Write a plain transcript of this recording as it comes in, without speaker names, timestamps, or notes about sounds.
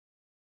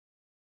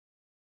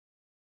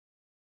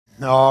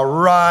All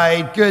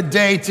right, good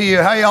day to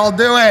you. How y'all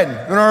doing?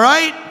 Doing all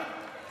right?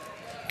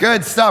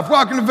 Good stuff.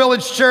 Welcome to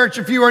Village Church.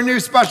 If you are new,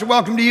 special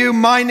welcome to you.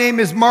 My name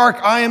is Mark.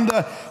 I am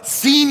the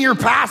senior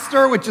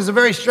pastor, which is a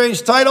very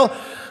strange title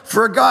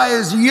for a guy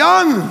as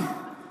young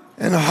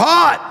and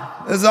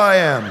hot as I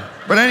am.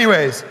 But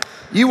anyways,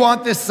 you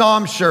want this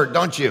Psalm shirt,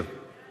 don't you?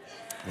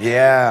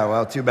 Yeah,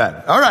 well, too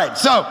bad. All right,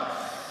 so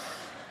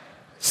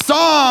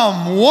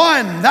Psalm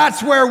 1,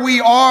 that's where we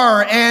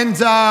are. And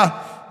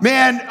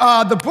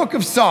the book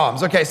of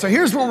Psalms. Okay, so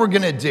here's what we're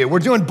going to do. We're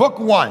doing book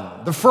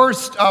 1, the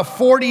first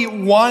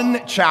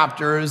 41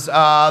 chapters.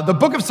 The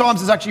book of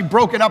Psalms is actually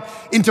broken up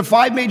into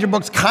 5 major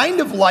books,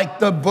 kind of like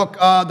the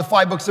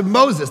 5 books of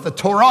Moses, the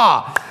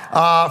Torah,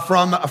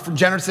 from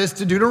Genesis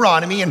to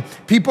Deuteronomy. And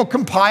people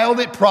compiled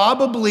it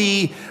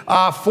probably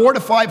 400 to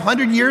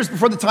 500 years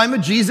before the time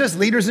of Jesus.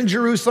 Leaders in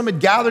Jerusalem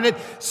had gathered it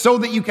so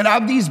that you could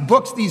have these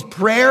books, these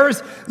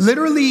prayers.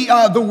 Literally,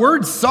 the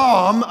word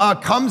psalm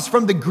comes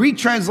from the Greek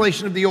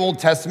translation of the Old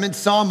Testament,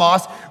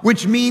 psalmos,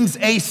 which means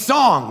a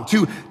song,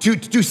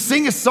 to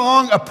sing a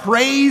song, a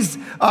praise,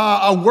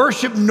 a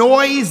worship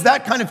noise,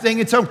 that kind of thing.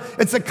 It's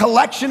a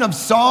collection of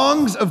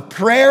songs, of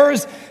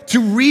prayers, to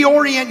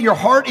reorient your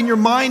heart and your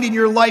mind and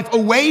your life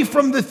away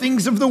from the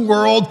things of the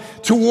world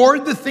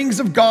toward the things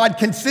of God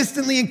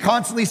consistently and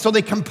constantly. So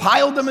they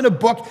compiled them in a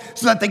book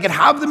so that they could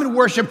have them in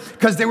worship,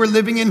 because they were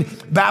living in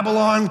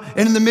Babylon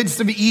and in the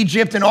midst of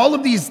Egypt and all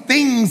of these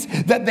things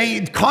that they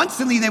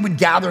would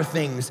gather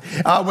things.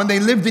 When they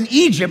lived in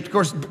Egypt, of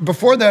course,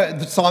 before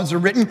the Psalms were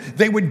written,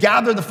 they would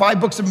gather the 5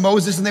 books of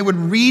Moses and they would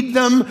read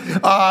them,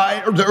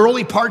 the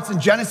early parts in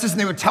Genesis, and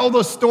they would tell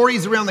those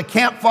stories around the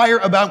campfire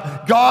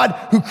about God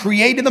who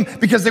created them,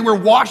 because they were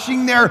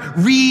reimagining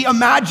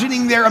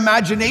their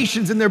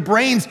imaginations and their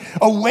brains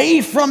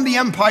away from the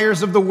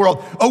empires of the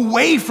world,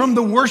 away from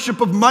the worship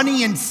of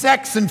money and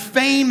sex and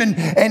fame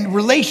and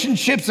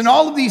relationships and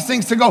all of these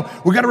things, to go,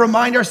 we got to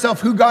remind ourselves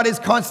who God is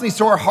constantly,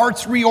 so our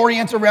hearts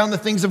reorient around the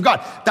things of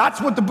God.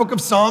 That's what the book of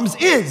Psalms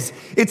is.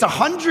 It's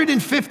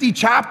 150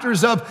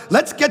 chapters of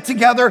let's get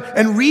together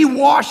and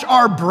rewash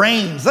our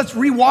brains. Let's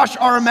rewash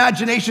our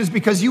imaginations,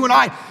 because you and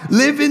I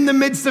live in the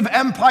midst of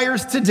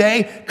empires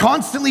today,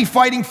 constantly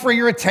fighting for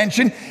your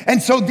attention.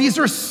 And so these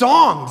are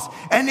songs,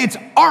 and it's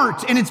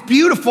art, and it's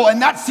beautiful.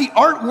 And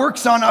art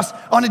works on us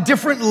on a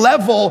different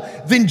level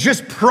than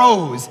just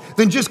prose,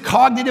 than just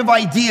cognitive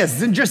ideas,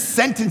 than just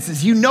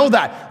sentences. You know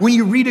that when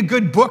you read a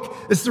good book.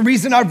 It's the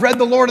reason I've read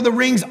The Lord of the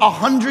Rings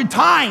 100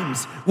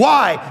 times.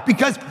 Why?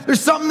 Because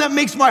there's something that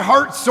makes my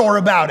heart soar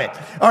about it.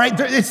 All right,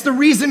 it's the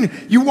reason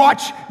you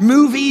watch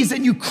movies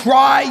and you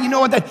cry. You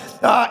know, at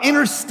that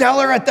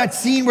Interstellar, at that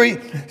scene where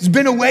he's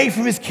been away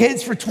from his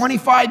kids for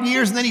 25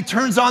 years, and then he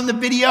turns on the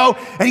video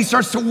and he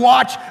starts to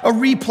watch a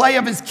replay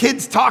of his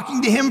kids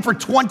talking to him for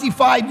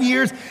 25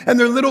 years, and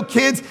they're little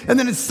kids, and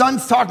then his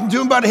son's talking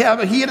to him about how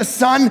he had a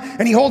son,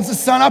 and he holds the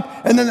son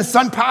up, and then the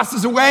son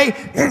passes away,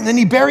 and then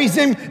he buries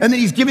him, and then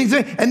he's giving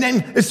him, and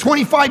then it's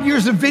 25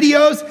 years of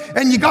videos,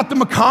 and you got the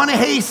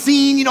McConaughey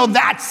scene, you know,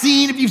 that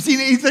scene, if you've seen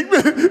it, he's like,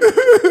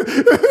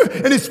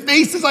 and his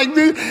face is like,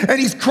 and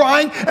he's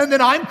crying, and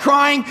then I'm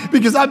crying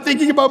because I'm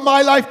thinking about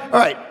my life. All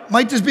right,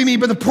 might just be me,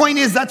 but the point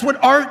is, that's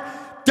what art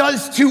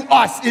does to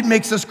us. It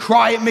makes us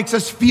cry. It makes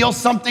us feel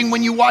something.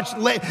 When you watch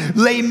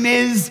Les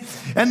Mis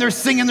and they're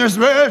singing, there's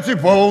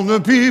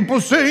the people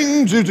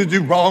sing to the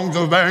wrongs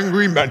of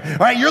angry men. All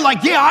right, you're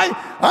like,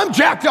 yeah, I'm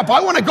jacked up.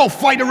 I want to go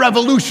fight a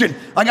revolution.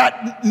 I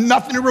got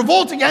nothing to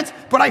revolt against,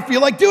 but I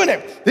feel like doing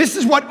it. This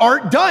is what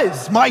art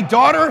does. My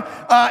daughter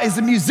is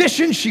a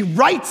musician. She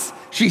writes,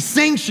 she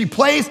sings, she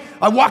plays.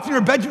 I walked in her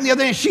bedroom the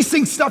other day and she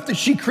sings stuff that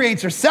she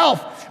creates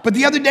herself. But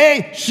the other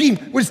day, she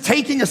was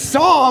taking a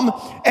psalm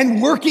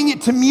and working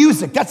it to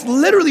music. That's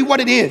literally what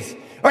it is.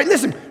 All right,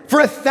 listen,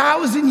 for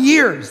 1,000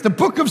 years, the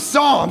book of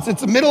Psalms,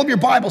 it's the middle of your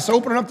Bible, so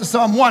open it up to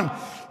Psalm 1.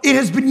 It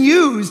has been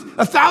used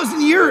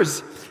 1,000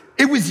 years.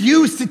 It was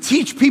used to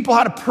teach people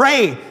how to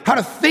pray, how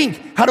to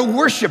think, how to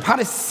worship, how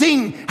to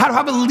sing, how to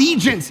have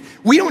allegiance.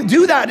 We don't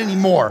do that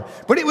anymore,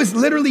 but it was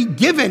literally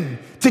given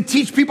to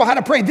teach people how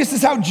to pray. This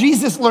is how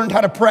Jesus learned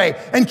how to pray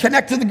and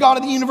connect to the God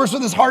of the universe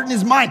with his heart and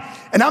his mind.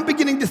 And I'm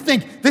beginning to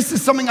think this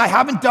is something I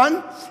haven't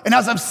done. And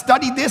as I've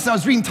studied this, I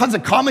was reading tons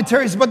of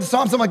commentaries about the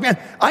Psalms. I'm like, man,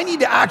 I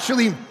need to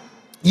actually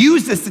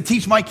use this to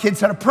teach my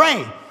kids how to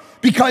pray.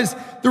 Because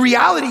the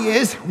reality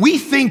is, we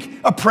think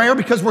a prayer,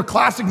 because we're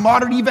classic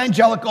modern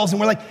evangelicals,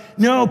 and we're like,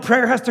 no,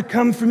 prayer has to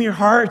come from your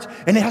heart,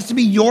 and it has to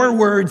be your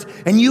words,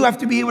 and you have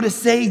to be able to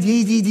say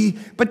dee.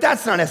 But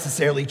that's not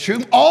necessarily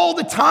true. All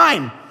the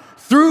time,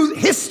 through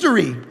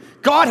history,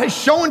 God has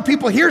shown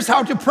people, here's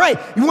how to pray.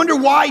 You wonder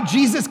why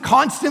Jesus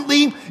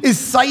constantly is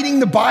citing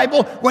the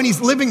Bible when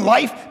he's living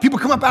life? People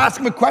come up, ask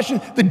him a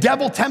question. The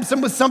devil tempts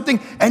him with something,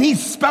 and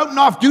he's spouting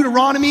off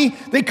Deuteronomy.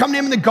 They come to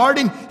him in the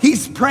garden.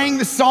 He's praying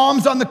the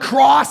Psalms on the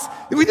cross.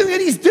 What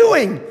he's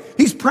doing?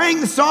 He's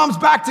praying the Psalms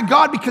back to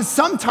God, because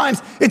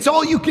sometimes it's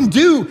all you can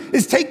do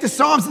is take the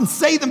Psalms and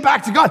say them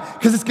back to God,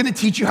 because it's going to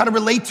teach you how to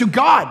relate to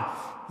God.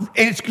 And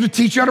it's going to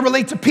teach you how to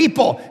relate to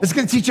people. It's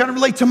going to teach you how to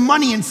relate to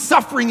money and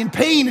suffering and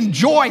pain and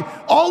joy,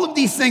 all of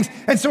these things.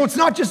 And so it's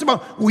not just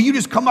about, will you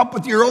just come up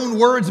with your own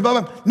words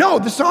about it? No,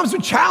 the Psalms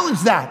would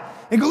challenge that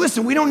and go,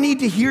 listen, we don't need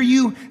to hear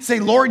you say,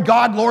 Lord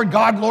God, Lord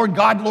God, Lord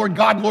God, Lord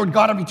God, Lord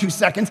God every 2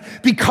 seconds,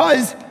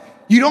 because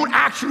you don't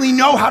actually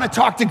know how to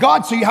talk to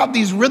God. So you have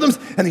these rhythms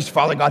and these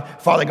Father God,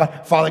 Father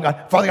God, Father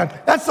God, Father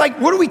God. That's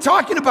like, what are we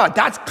talking about?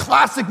 That's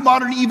classic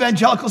modern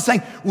evangelical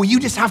saying, well, you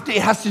just have to,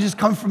 it has to just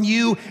come from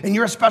you and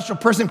you're a special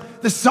person.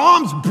 The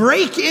Psalms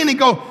break in and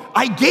go,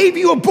 I gave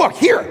you a book.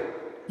 Here,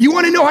 you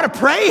want to know how to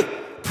pray?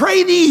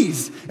 Pray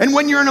these. And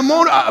when you're in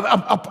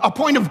a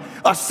point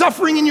of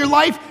suffering in your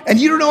life and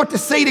you don't know what to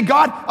say to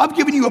God, I've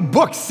given you a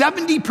book.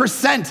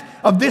 70%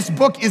 of this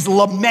book is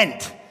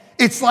lament.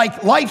 It's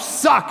like life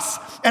sucks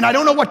and I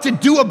don't know what to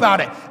do about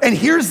it. And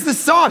here's the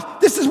Psalms.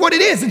 This is what it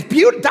is. It's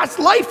beautiful. That's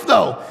life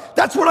though.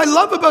 That's what I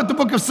love about the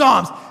book of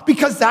Psalms,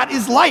 because that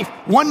is life.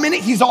 1 minute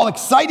he's all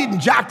excited and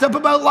jacked up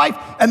about life,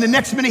 and the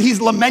next minute he's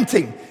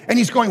lamenting and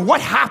he's going, what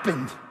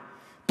happened?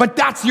 But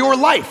that's your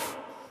life.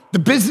 The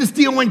business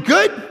deal went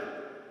good.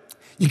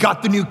 You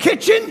got the new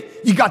kitchen,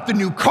 you got the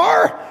new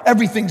car,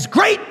 everything's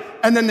great,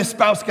 and then the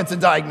spouse gets a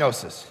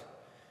diagnosis.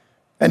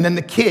 And then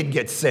the kid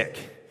gets sick,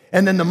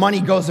 and then the money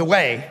goes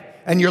away,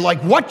 and you're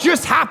like, what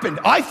just happened?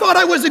 I thought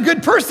I was a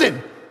good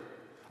person.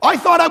 I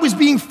thought I was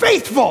being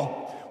faithful.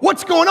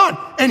 What's going on?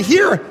 And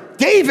here,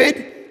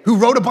 David, who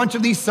wrote a bunch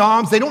of these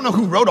Psalms, they don't know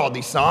who wrote all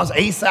these Psalms.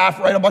 Asaph,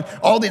 wrote a bunch,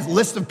 all these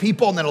lists of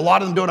people, and then a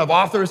lot of them don't have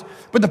authors.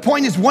 But the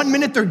point is, 1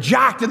 minute they're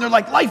jacked, and they're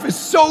like, life is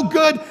so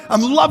good.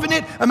 I'm loving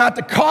it. I'm at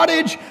the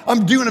cottage.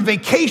 I'm doing a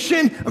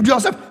vacation. I'm doing all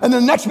stuff. And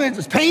then the next minute,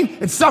 there's pain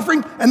and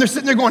suffering, and they're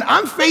sitting there going,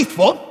 I'm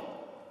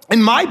faithful,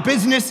 and my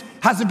business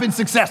hasn't been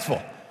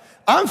successful.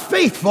 I'm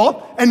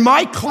faithful, and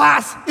my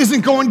class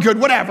isn't going good,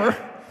 whatever.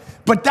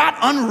 But that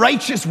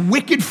unrighteous,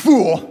 wicked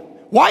fool,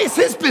 why is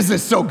his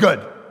business so good?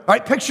 All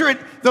right, picture it,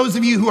 those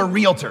of you who are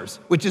realtors,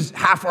 which is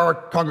half our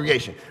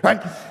congregation,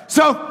 right?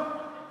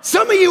 So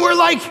some of you are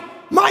like,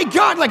 my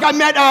God, like I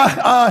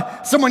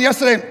met someone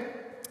yesterday.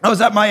 I was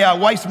at my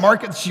wife's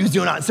market. She was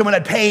doing it. Someone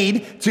had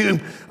paid to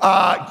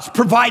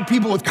provide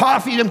people with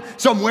coffee.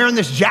 So I'm wearing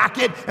this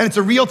jacket, and it's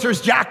a realtor's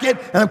jacket,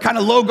 and I'm kind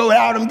of logoed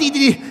out.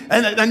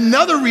 And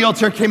another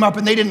realtor came up,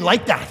 and they didn't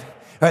like that.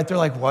 Right? They're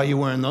like, why are you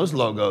wearing those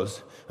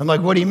logos? I'm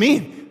like, what do you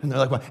mean? And they're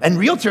like, what? And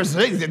realtors,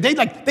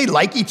 they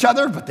like each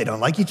other, but they don't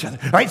like each other.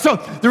 All right? So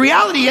the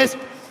reality is,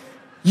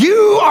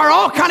 you are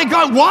all kind of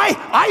going, why?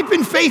 I've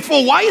been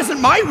faithful. Why isn't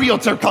my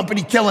realtor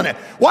company killing it?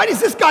 Why does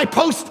this guy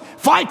post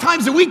 5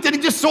 times a week that he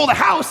just sold a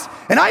house,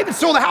 and I haven't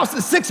sold a house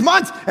in 6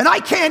 months, and I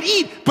can't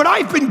eat, but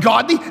I've been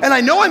godly, and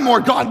I know I'm more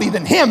godly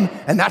than him,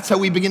 and that's how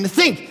we begin to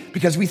think,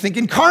 because we think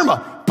in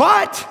karma.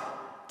 But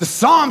the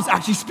Psalms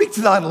actually speak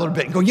to that a little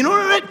bit and go, you know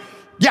what?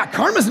 Yeah,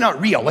 karma's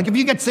not real. Like if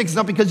you get sick, it's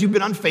not because you've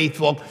been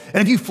unfaithful,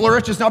 and if you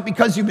flourish, it's not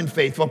because you've been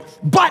faithful,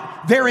 but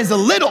there is a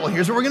little,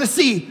 here's what we're gonna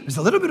see, there's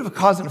a little bit of a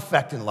cause and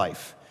effect in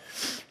life.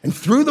 And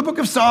through the book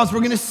of Psalms, we're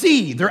going to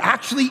see there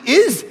actually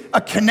is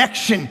a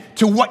connection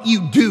to what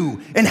you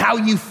do and how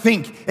you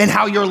think and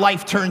how your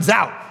life turns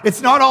out. It's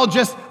not all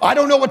just, I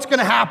don't know what's going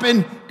to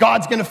happen,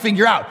 God's going to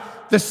figure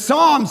out. The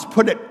Psalms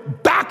put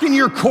it back in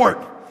your court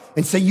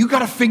and say, you got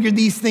to figure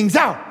these things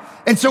out.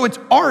 And so it's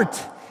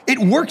art. It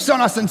works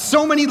on us on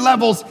so many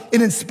levels.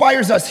 It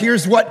inspires us.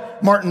 Here's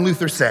what Martin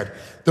Luther said.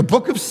 The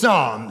book of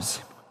Psalms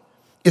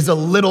is a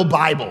little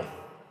Bible.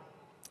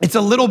 It's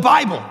a little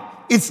Bible.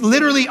 It's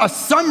literally a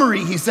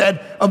summary, he said,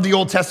 of the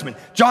Old Testament.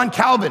 John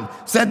Calvin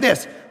said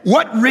this,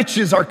 what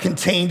riches are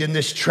contained in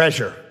this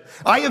treasure?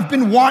 I have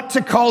been wont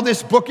to call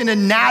this book an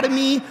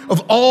anatomy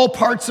of all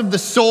parts of the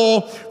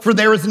soul, for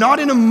there is not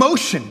an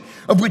emotion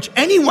of which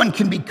anyone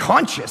can be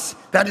conscious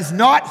that is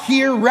not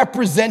here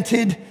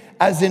represented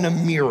as in a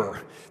mirror.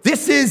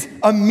 This is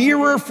a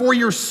mirror for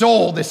your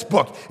soul, this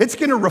book. It's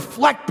going to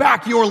reflect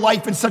back your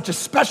life in such a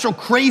special,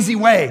 crazy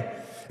way.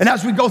 And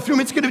as we go through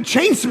them, it's going to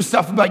change some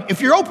stuff about you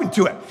if you're open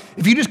to it.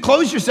 If you just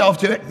close yourself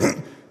to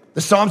it,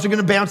 the Psalms are going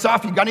to bounce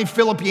off. You got any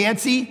Philip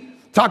Yancey?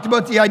 Talked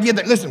about the idea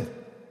that, listen,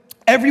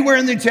 everywhere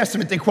in the New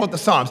Testament, they quote the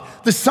Psalms.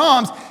 The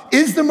Psalms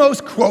is the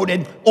most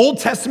quoted Old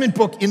Testament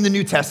book in the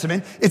New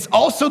Testament. It's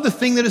also the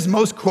thing that is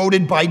most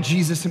quoted by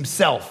Jesus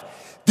himself.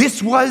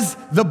 This was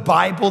the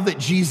Bible that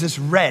Jesus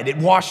read. It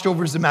washed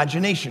over his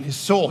imagination, his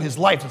soul, his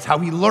life. It's how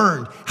he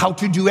learned how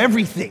to do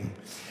everything.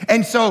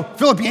 And so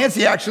Philip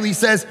Yancey actually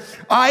says,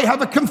 I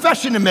have a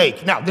confession to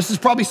make. Now, this is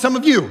probably some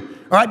of you,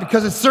 all right,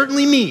 because it's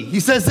certainly me.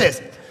 He says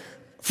this,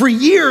 for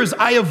years,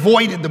 I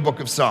avoided the book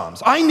of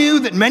Psalms. I knew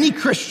that many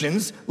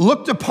Christians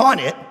looked upon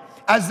it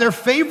as their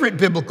favorite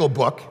biblical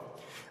book,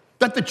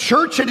 that the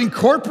church had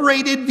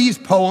incorporated these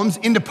poems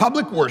into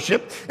public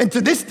worship. And to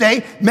this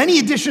day, many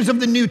editions of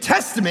the New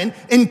Testament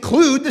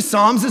include the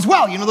Psalms as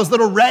well. You know those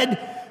little red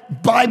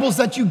Bibles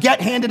that you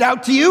get handed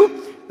out to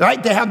you,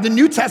 right? They have the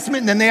New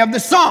Testament and then they have the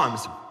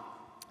Psalms.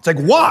 It's like,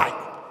 why?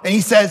 And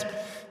he says,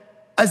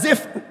 as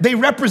if they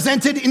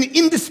represented an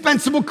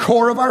indispensable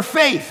core of our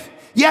faith.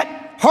 Yet,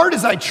 hard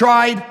as I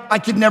tried, I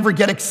could never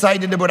get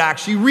excited about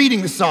actually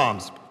reading the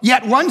Psalms.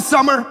 Yet one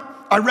summer,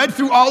 I read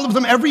through all of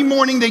them. Every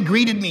morning they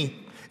greeted me.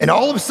 And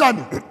all of a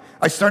sudden,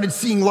 I started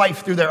seeing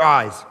life through their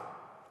eyes.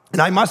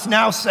 And I must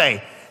now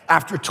say,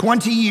 after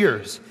 20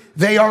 years,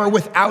 they are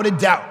without a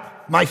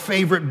doubt my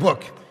favorite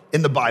book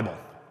in the Bible.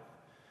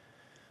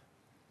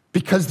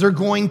 Because they're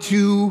going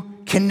to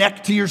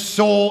connect to your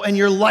soul and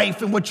your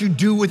life and what you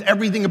do with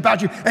everything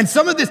about you. And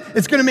some of this,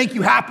 it's gonna make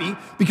you happy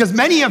because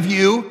many of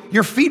you,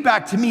 your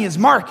feedback to me is,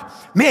 Mark,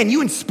 man,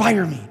 you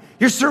inspire me.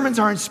 Your sermons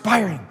are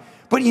inspiring,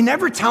 but you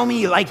never tell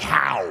me like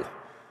how.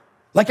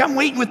 Like I'm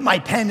waiting with my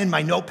pen and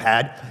my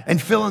notepad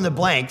and fill in the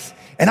blanks,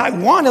 and I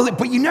want to,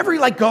 but you never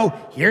like go,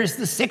 here's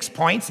the 6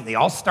 points, and they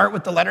all start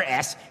with the letter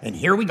S, and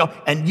here we go.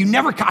 And you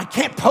never, I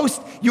can't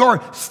post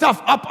your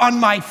stuff up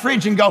on my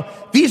fridge and go,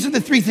 these are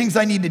the 3 things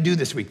I need to do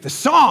this week. The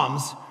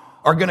Psalms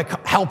are gonna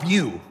help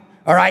you,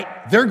 all right?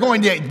 They're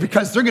going to,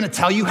 because they're gonna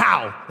tell you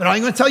how. They're not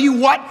even gonna tell you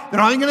what, they're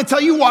not even gonna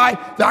tell you why,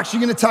 they're actually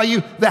gonna tell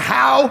you the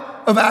how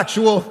of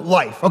actual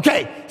life.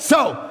 Okay,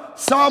 so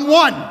Psalm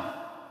 1.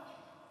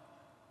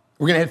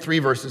 We're gonna hit 3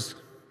 verses,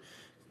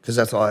 because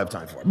that's all I have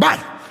time for. But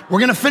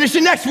we're gonna finish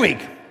it next week.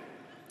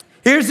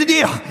 Here's the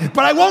deal,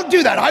 but I won't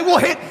do that.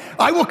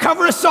 I will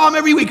cover a psalm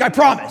every week, I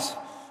promise,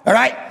 all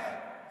right?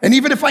 And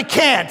even if I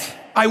can't,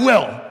 I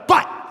will.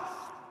 But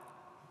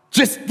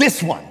just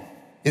this one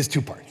is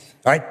 2 parts,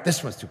 all right?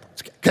 This one's 2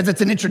 parts, because it's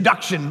an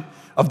introduction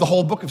of the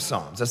whole book of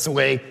Psalms. That's the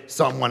way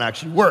Psalm 1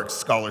 actually works,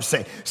 scholars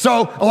say.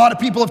 So a lot of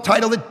people have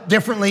titled it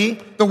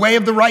differently, The Way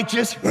of the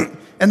Righteous,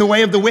 and the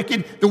way of the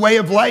wicked, the way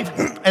of life,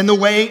 and the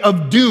way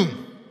of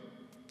doom.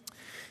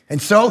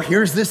 And so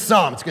here's this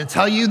psalm. It's gonna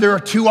tell you there are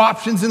 2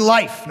 options in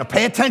life. Now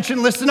pay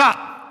attention, listen up.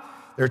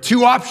 There are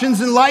 2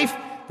 options in life,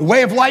 the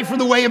way of life or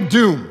the way of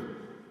doom.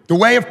 The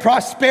way of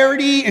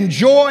prosperity and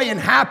joy and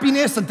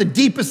happiness at the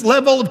deepest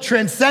level of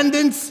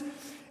transcendence,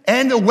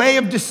 and the way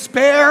of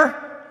despair.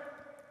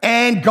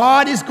 And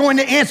God is going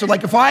to answer.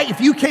 Like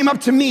if you came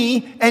up to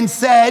me and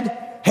said,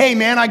 hey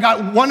man, I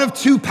got one of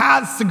 2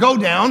 paths to go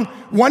down.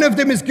 One of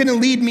them is gonna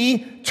lead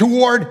me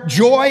toward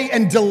joy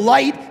and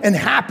delight and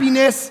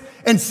happiness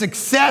and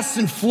success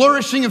and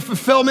flourishing and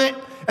fulfillment.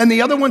 And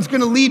the other one's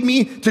gonna lead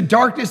me to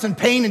darkness and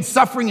pain and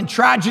suffering and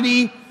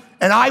tragedy.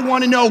 And I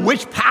wanna know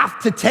which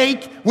path to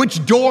take,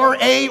 which door,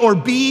 A or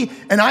B.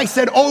 And I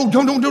said, oh,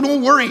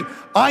 don't worry.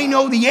 I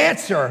know the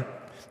answer.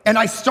 And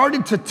I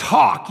started to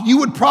talk. You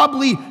would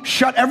probably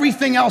shut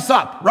everything else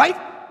up, right?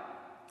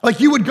 Like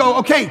you would go,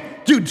 okay,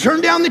 dude,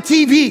 turn down the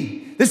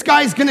TV. This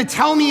guy's gonna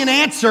tell me an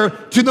answer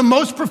to the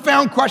most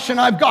profound question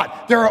I've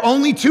got. There are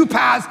only 2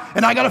 paths,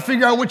 and I gotta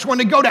figure out which one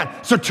to go down.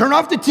 So turn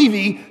off the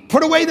TV,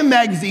 put away the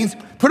magazines,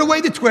 put away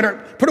the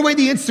Twitter, put away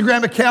the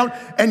Instagram account,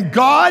 and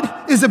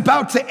God is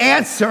about to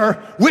answer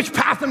which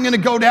path I'm gonna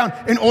go down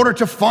in order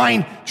to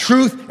find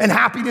truth and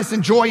happiness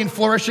and joy and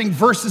flourishing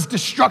versus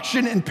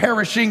destruction and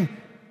perishing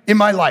in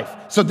my life.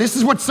 So this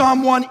is what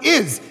Psalm 1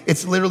 is.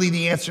 It's literally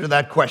the answer to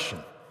that question.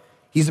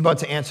 He's about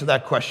to answer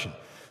that question.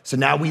 So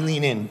now we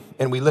lean in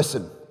and we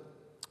listen.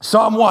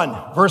 Psalm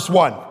 1, verse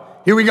 1.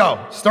 Here we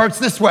go. Starts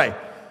this way.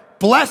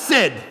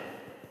 Blessed.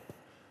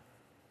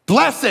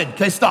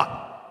 Okay,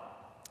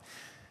 stop.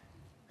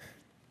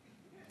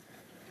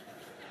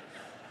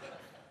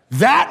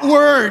 That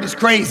word is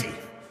crazy.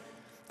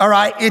 All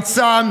right, it's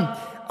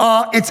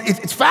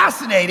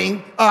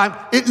fascinating.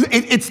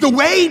 It's the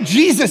way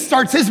Jesus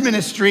starts his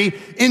ministry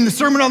in the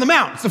Sermon on the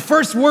Mount. It's the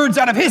first words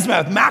out of his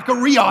mouth,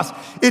 Makarios.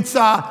 It's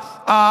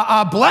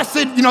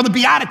blessed, the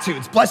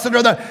Beatitudes. Blessed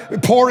are the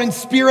poor in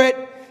spirit.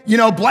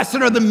 Blessed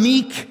are the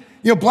meek.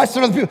 Blessed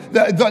are the people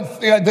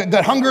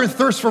that hunger and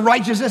thirst for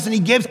righteousness. And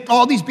he gives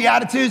all these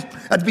Beatitudes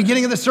at the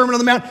beginning of the Sermon on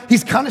the Mount.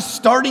 He's kind of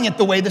starting it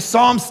the way the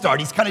Psalms start.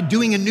 He's kind of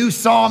doing a new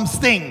Psalms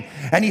thing.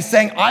 And he's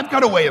saying, I've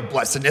got a way of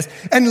blessedness.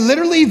 And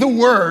literally the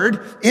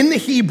word in the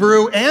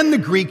Hebrew and the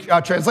Greek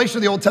translation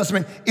of the Old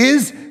Testament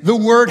is the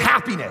word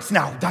happiness.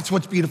 Now, that's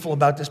what's beautiful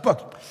about this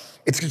book.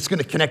 It's going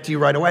to connect to you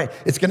right away.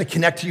 It's going to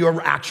connect to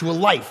your actual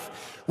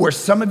life. Where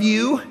some of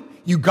you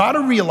got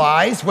to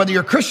realize whether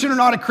you're a Christian or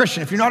not a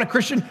Christian. If you're not a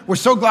Christian, we're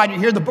so glad you're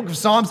here. The book of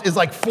Psalms is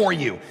like for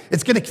you.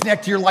 It's going to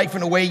connect to your life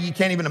in a way you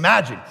can't even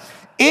imagine.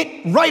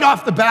 It, right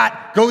off the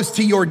bat, goes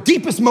to your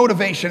deepest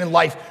motivation in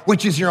life,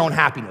 which is your own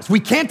happiness. We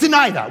can't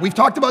deny that. We've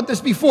talked about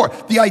this before.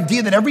 The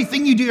idea that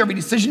everything you do, every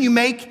decision you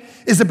make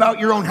is about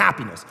your own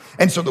happiness.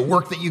 And so the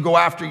work that you go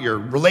after, your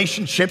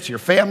relationships, your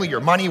family, your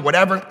money,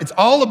 whatever, it's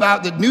all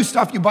about the new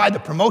stuff you buy, the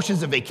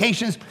promotions, the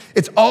vacations.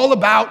 It's all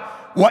about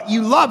what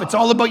you love. It's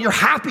all about your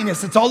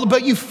happiness. It's all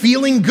about you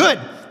feeling good.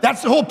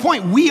 That's the whole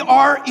point. We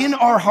are, in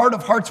our heart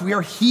of hearts, we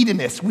are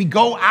hedonists. We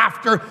go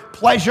after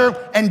pleasure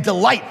and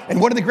delight.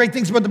 And one of the great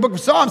things about the book of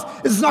Psalms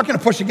is it's not going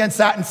to push against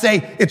that and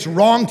say it's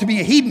wrong to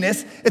be a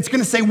hedonist. It's going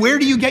to say, where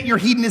do you get your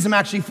hedonism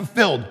actually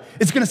fulfilled?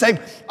 It's going to say,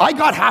 I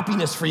got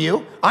happiness for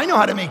you. I know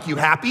how to make you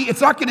happy.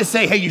 It's not going to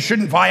say, hey, you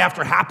shouldn't vie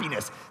after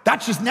happiness.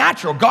 That's just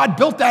natural. God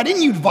built that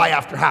in you to vie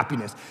after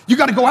happiness. You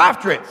got to go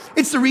after it.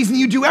 It's the reason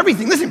you do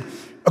everything. Listen,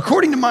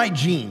 according to my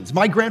genes,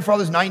 my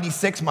grandfather's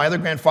 96. My other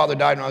grandfather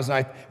died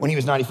when he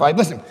was 95.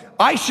 Listen,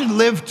 I should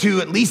live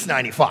to at least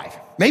 95,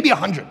 maybe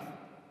 100.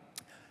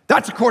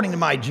 That's according to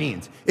my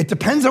genes. It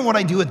depends on what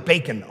I do with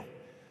bacon, though.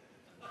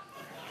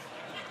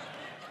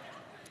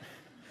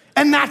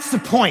 And that's the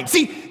point.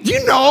 See, do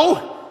you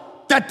know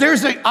that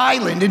there's an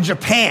island in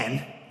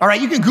Japan? All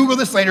right, you can Google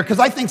this later because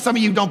I think some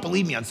of you don't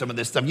believe me on some of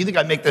this stuff. You think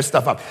I make this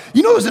stuff up.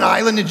 You know there's an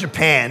island in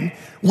Japan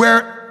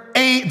where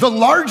the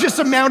largest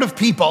amount of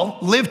people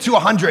live to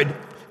 100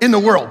 in the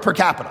world per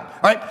capita, all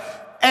right?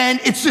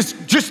 And it's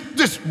just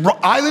this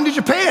island in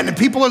Japan, and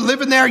people are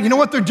living there. You know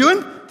what they're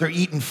doing? They're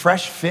eating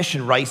fresh fish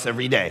and rice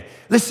every day.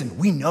 Listen,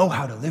 we know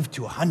how to live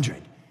to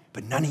 100,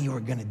 but none of you are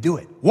gonna do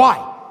it.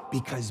 Why?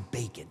 Because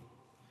bacon.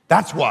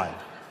 That's why.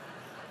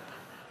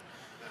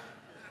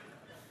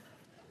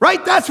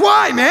 Right? That's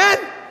why, man.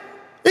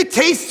 It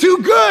tastes too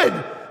good.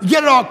 You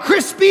get it all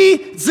crispy,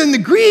 it's in the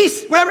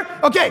grease, whatever.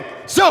 Okay,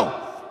 so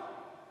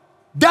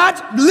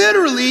that's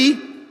literally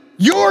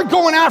you're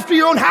going after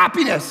your own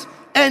happiness.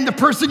 And the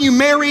person you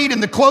married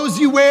and the clothes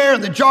you wear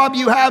and the job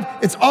you have,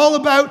 it's all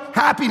about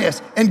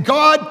happiness. And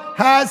God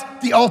has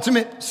the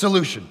ultimate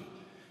solution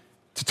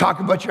to talk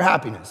about your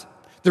happiness.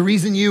 The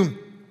reason you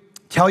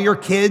tell your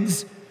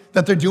kids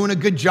that they're doing a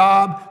good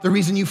job, the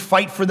reason you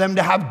fight for them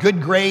to have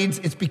good grades,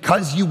 it's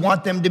because you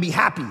want them to be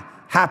happy,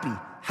 happy,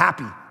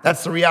 happy.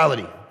 That's the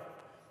reality.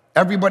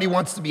 Everybody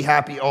wants to be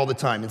happy all the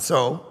time. And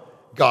so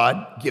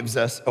God gives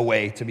us a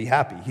way to be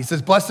happy. He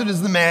says, blessed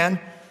is the man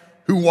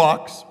who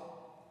walks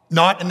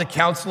not in the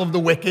counsel of the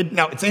wicked.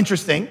 Now, it's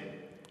interesting.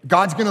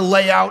 God's going to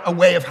lay out a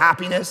way of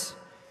happiness,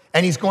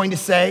 and he's going to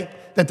say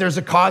that there's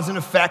a cause and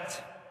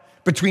effect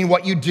between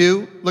what you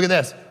do. Look at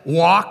this.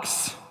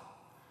 Walks,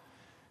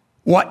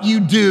 what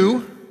you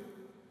do,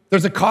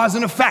 there's a cause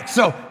and effect.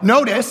 So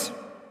notice,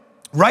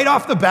 right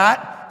off the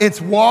bat, it's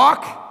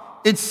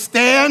walk, it's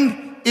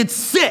stand, it's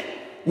sit.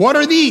 What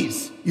are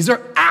these? These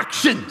are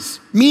actions,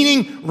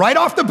 meaning right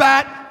off the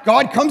bat,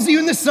 God comes to you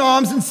in the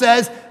Psalms and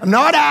says, I'm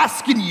not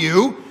asking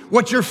you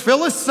what your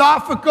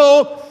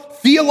philosophical,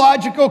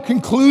 theological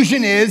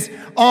conclusion is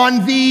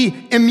on the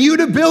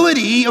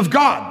immutability of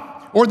God,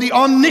 or the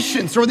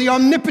omniscience, or the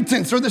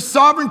omnipotence, or the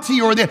sovereignty,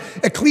 or the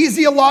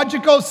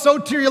ecclesiological,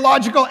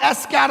 soteriological,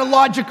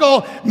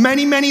 eschatological,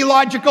 many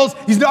logicals.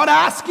 He's not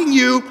asking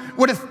you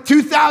what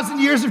 2,000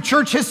 years of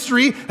church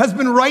history has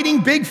been writing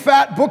big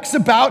fat books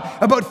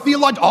about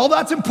theology. All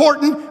that's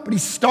important, but he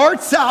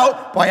starts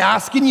out by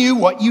asking you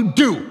what you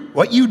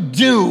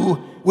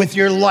do with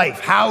your life.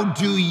 How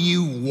do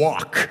you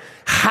walk?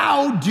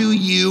 How do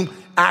you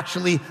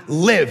actually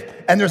live?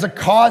 And there's a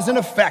cause and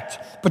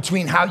effect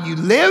between how you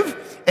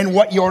live and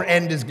what your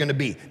end is going to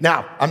be.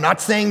 Now, I'm not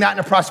saying that in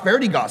a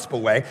prosperity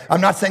gospel way. I'm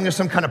not saying there's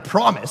some kind of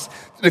promise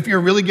that if you're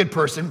a really good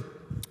person,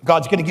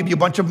 God's going to give you a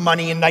bunch of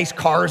money and nice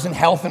cars and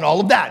health and all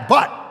of that.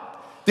 But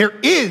there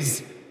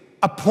is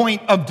a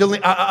point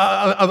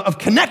of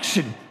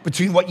connection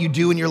between what you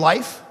do in your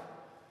life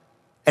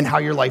and how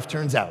your life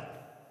turns out.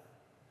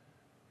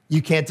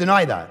 You can't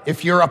deny that.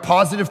 If you're a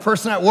positive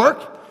person at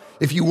work,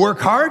 if you work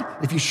hard,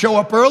 if you show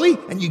up early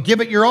and you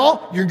give it your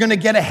all, you're going to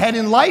get ahead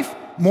in life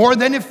more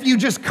than if you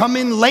just come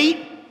in late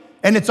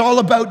and it's all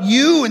about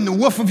you and the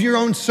woof of your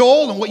own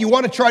soul and what you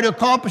want to try to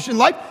accomplish in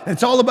life. And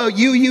it's all about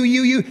you.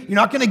 You're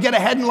not going to get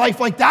ahead in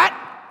life like that.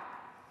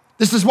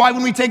 This is why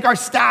when we take our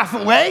staff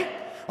away,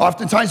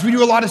 oftentimes we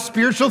do a lot of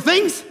spiritual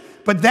things,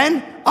 but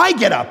then I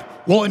get up.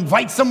 We'll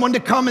invite someone to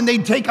come and they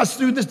take us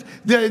through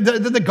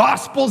the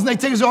Gospels and they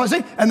take us all this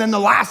thing. And then the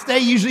last day,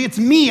 usually it's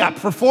me up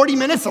for 40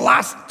 minutes. The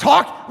last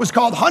talk was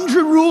called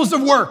 100 Rules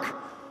of Work.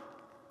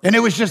 And it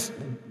was just,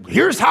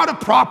 here's how to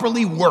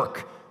properly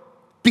work.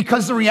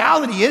 Because the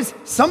reality is,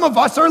 some of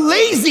us are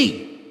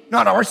lazy.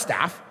 Not our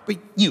staff, but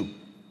you.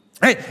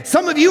 Right?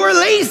 Some of you are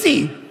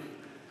lazy.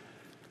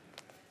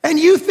 And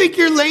you think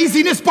your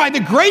laziness by the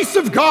grace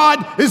of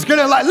God is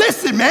gonna,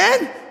 listen,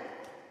 man,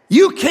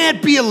 you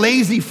can't be a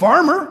lazy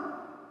farmer.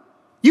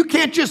 You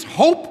can't just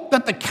hope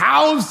that the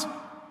cows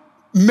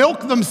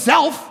milk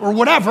themselves or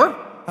whatever,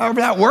 however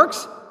that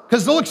works,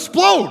 because they'll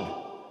explode.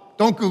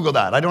 Don't Google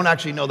that. I don't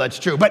actually know that's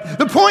true. But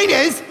the point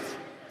is,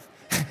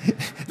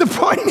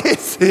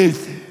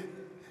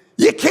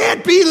 you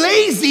can't be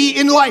lazy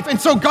in life.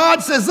 And so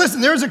God says, listen,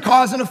 there's a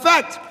cause and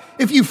effect.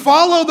 If you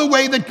follow the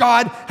way that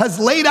God has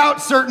laid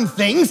out certain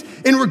things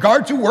in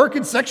regard to work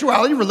and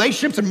sexuality,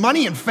 relationships and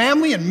money and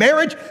family and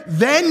marriage,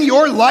 then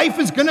your life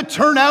is going to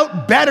turn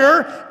out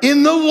better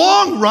in the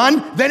long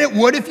run than it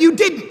would if you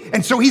didn't.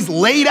 And so he's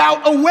laid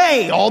out a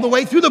way all the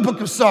way through the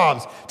book of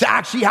Psalms to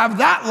actually have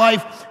that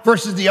life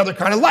versus the other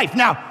kind of life.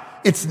 Now,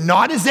 it's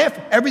not as if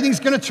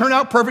everything's going to turn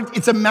out perfect.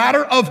 It's a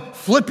matter of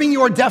flipping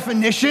your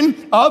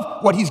definition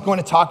of what he's going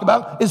to talk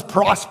about is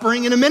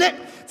prospering in a minute.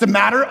 It's a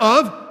matter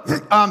of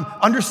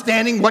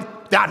understanding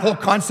what that whole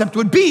concept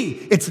would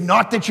be. It's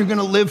not that you're going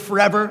to live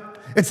forever.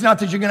 It's not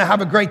that you're going to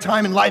have a great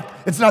time in life.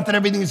 It's not that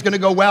everything is going to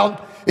go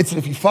well. It's that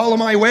if you follow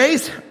my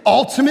ways,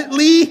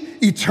 ultimately,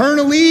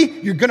 eternally,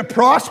 you're going to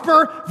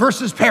prosper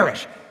versus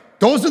perish.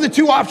 Those are the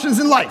two options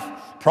in life.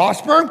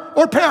 Prosper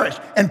or perish.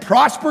 And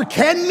prosper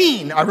can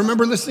mean, I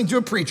remember listening to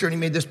a preacher and he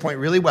made this point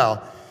really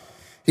well.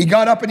 He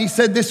got up and he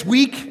said, this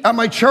week at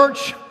my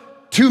church,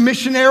 2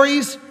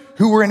 missionaries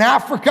who were in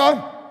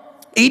Africa,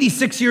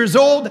 86 years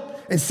old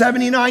and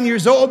 79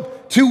 years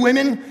old, two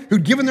women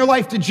who'd given their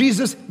life to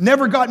Jesus,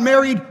 never got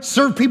married,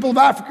 served people of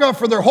Africa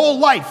for their whole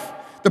life.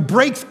 The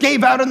brakes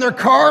gave out in their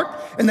car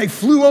and they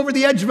flew over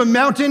the edge of a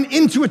mountain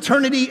into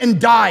eternity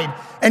and died.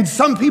 And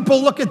some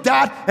people look at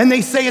that and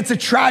they say it's a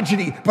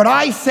tragedy. But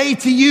I say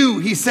to you,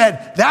 he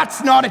said,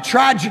 that's not a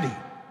tragedy.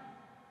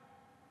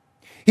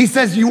 He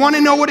says, you want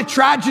to know what a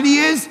tragedy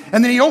is?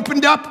 And then he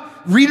opened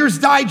up Reader's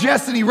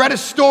Digest and he read a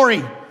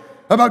story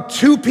about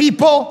two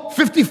people,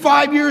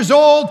 55 years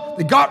old.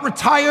 They got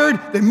retired.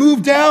 They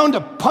moved down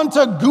to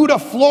Punta Gorda,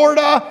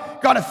 Florida,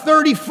 got a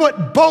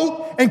 30-foot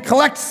boat and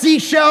collect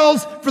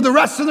seashells for the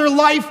rest of their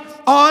life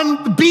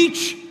on the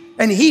beach.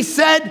 And he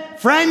said,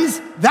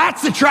 friends,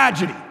 that's a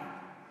tragedy.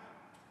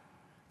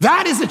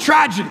 That is a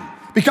tragedy,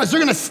 because they're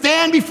going to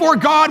stand before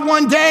God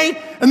one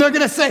day and they're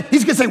going to say,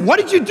 he's going to say, what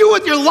did you do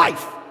with your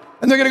life?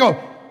 And they're going to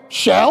go,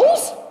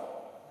 shells?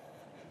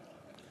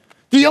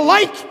 Do you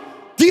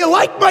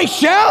like my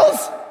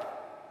shells?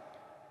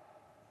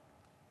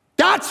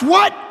 That's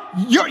what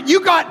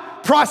you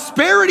got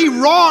prosperity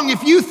wrong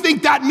if you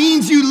think that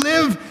means you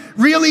live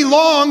really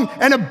long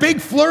and a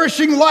big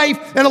flourishing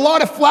life and a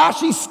lot of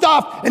flashy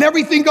stuff and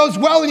everything goes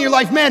well in your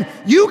life. Man,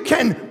 you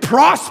can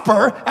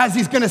prosper, as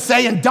he's going to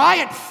say, and die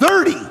at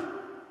 30,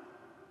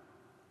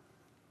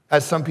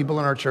 as some people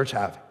in our church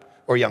have,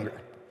 or younger.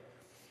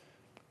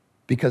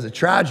 Because a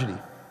tragedy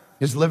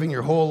is living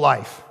your whole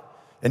life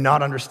and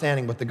not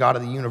understanding what the God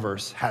of the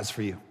universe has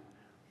for you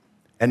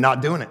and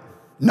not doing it.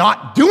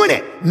 Not doing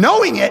it,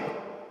 knowing it,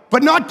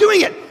 but not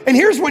doing it. And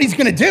here's what he's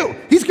gonna do.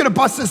 He's gonna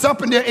bust this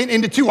up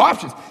into two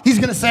options. He's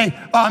gonna say,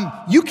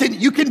 you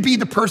can be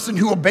the person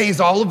who obeys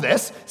all of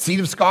this, seed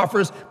of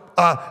scoffers,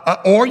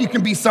 or you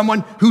can be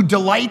someone who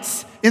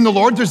delights in the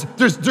Lord.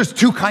 There's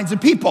two kinds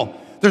of people.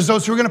 There's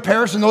those who are gonna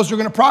perish and those who are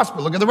gonna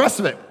prosper. Look at the rest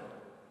of it.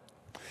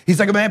 He's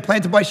like a man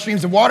planted by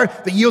streams of water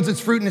that yields its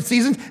fruit in its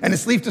season, and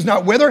its leaf does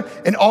not wither,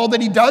 and all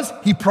that he does,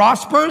 he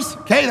prospers.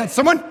 Okay, that's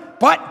someone.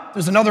 But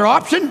there's another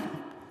option,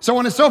 so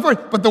on and so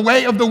forth. But the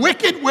way of the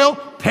wicked will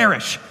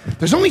perish.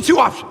 There's only two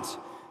options.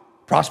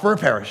 Prosper or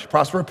perish,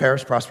 prosper or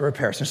perish, prosper or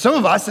perish. And some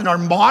of us in our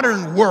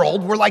modern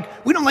world, we're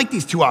like, we don't like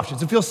these two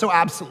options. It feels so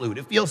absolute.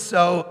 It feels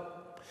so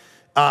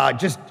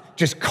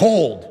just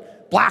cold.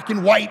 Black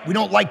and white. We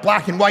don't like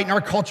black and white in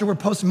our culture. We're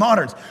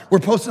postmoderns. We're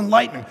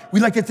post-enlightenment. We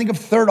like to think of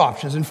third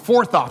options and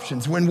fourth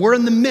options when we're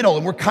in the middle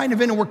and we're kind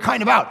of in and we're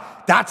kind of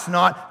out. That's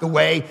not the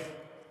way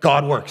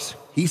God works.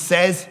 He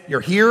says, you're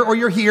here or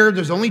you're here.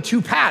 There's only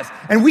two paths.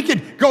 And we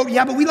could go,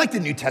 yeah, but we like the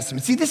New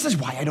Testament. See, this is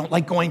why I don't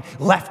like going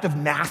left of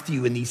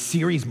Matthew in these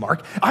series,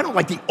 Mark. I don't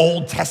like the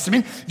Old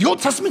Testament. The Old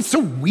Testament's so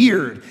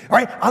weird, all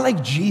right? I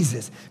like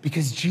Jesus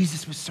because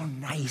Jesus was so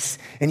nice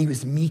and he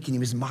was meek and he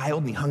was mild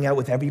and he hung out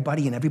with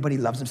everybody and everybody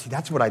loves him. See,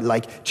 that's what I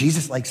like.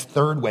 Jesus likes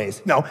third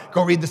ways. No,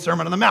 go read the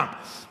Sermon on the Mount.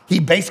 He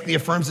basically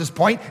affirms this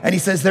point and he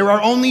says there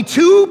are only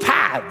two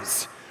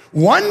paths.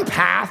 One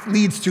path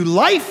leads to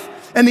life,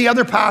 and the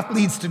other path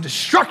leads to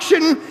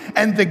destruction,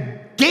 and the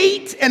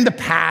gate and the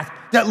path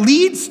that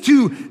leads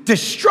to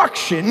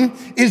destruction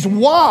is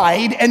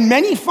wide, and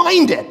many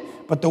find it.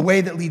 But the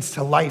way that leads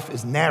to life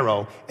is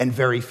narrow, and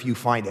very few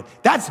find it.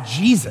 That's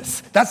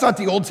Jesus. That's not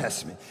the Old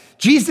Testament.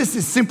 Jesus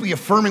is simply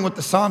affirming what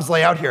the Psalms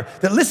lay out here.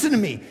 That, listen to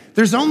me,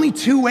 there's only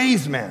two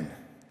ways, man.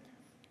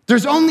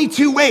 There's only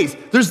two ways.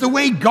 There's the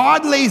way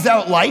God lays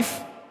out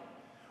life,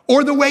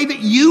 or the way that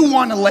you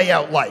want to lay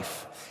out life.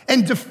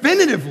 And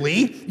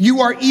definitively,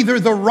 you are either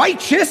the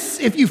righteous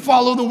if you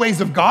follow the ways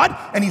of God,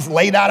 and he's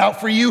laid that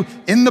out for you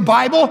in the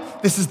Bible.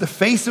 This is the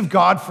face of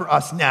God for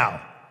us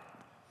now.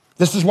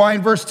 This is why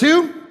in verse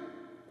 2,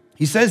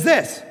 he says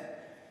this,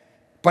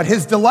 but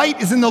his delight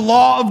is in the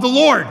law of the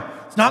Lord.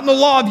 It's not in the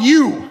law of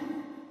you.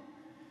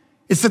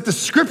 It's that the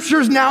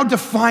scriptures now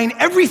define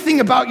everything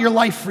about your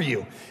life for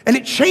you. And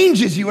it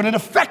changes you at an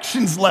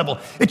affections level.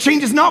 It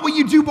changes not what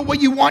you do, but what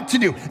you want to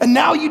do. And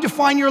now you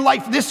define your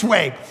life this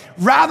way,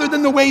 rather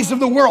than the ways of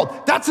the world.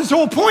 That's his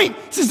whole point.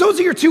 He says, those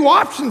are your two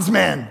options,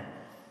 man.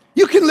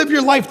 You can live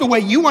your life the way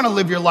you want to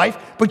live your life,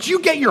 but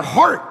you get your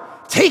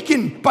heart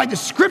taken by the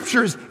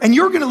scriptures, and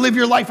you're going to live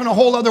your life in a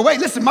whole other way.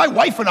 Listen, my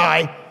wife and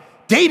I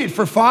dated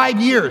for 5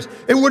 years.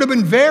 It would have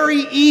been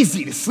very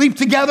easy to sleep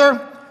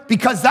together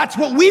because that's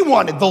what we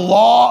wanted. The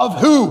law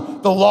of who?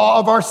 The law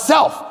of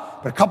ourself.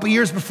 But a couple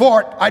years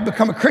before, I'd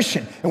become a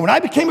Christian. And when I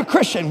became a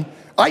Christian,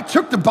 I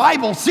took the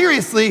Bible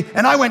seriously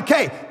and I went,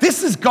 okay,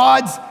 this is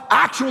God's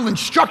actual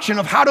instruction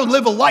of how to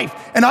live a life.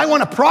 And I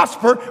want to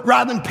prosper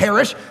rather than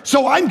perish.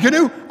 So I'm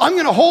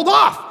gonna hold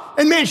off.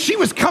 And man, she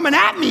was coming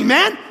at me,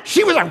 man.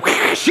 She was like,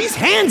 she's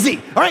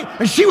handsy, all right?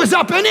 And she was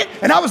up in it.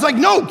 And I was like,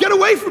 no, get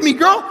away from me,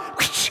 girl.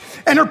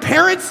 And her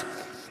parents,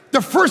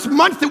 the first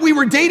month that we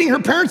were dating, her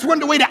parents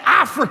went away to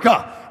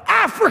Africa.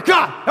 Africa,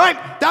 all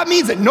right? That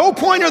means at no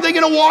point are they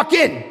gonna walk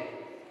in.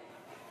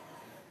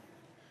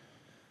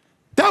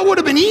 That would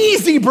have been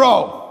easy,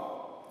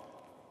 bro.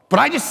 But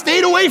I just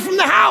stayed away from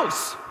the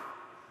house.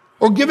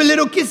 Or give a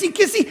little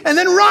kissy, and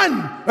then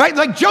run, right?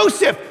 Like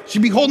Joseph.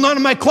 She'd be holding on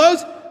to my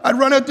clothes. I'd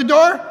run out the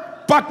door,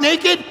 buck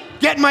naked,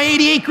 get in my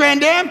 88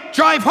 Grand Am,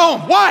 drive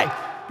home. Why?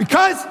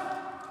 Because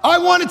I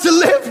wanted to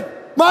live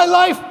my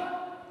life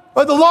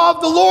by the law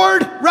of the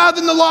Lord rather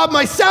than the law of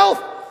myself.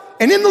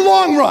 And in the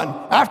long run,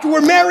 after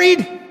we're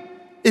married,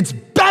 it's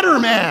better,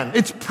 man.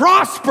 It's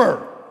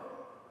prosper.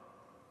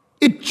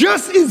 It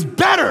just is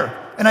better.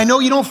 And I know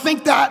you don't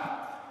think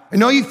that. I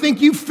know you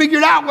think you've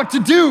figured out what to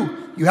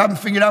do. You haven't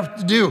figured out what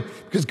to do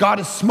because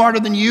God is smarter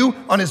than you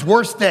on his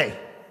worst day.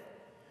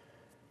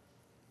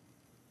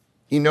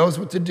 He knows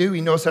what to do.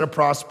 He knows how to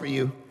prosper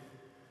you.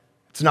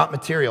 It's not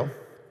material.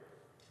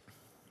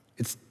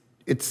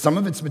 It's some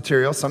of it's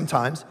material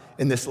sometimes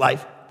in this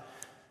life.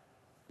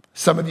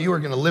 Some of you are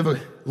going to live a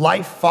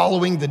life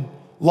following the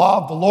law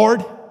of the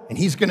Lord, and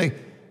he's going to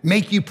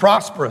make you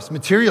prosperous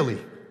materially.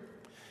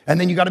 And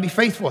then you got to be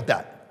faithful at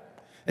that.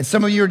 And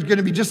some of you are going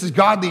to be just as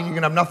godly, and you're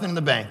going to have nothing in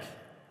the bank.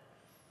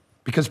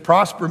 Because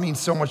prosper means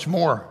so much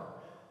more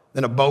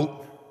than a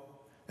boat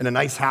and a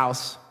nice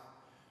house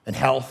and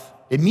health.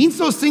 It means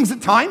those things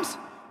at times,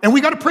 and we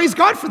got to praise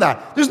God for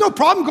that. There's no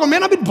problem going,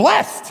 man, I've been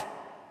blessed.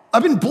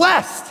 I've been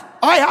blessed.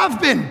 I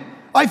have been.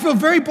 I feel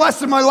very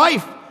blessed in my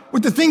life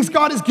with the things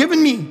God has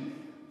given me.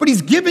 But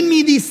he's given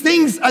me these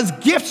things as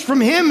gifts from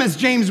him, as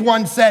James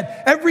 1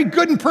 said. Every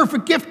good and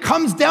perfect gift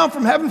comes down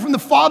from heaven from the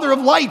Father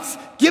of lights,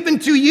 given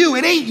to you.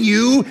 It ain't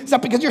you. It's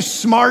not because you're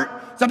smart.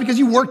 It's not because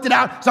you worked it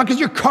out. It's not because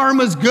your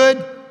karma's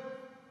good.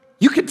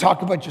 You can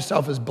talk about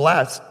yourself as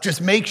blessed. Just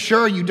make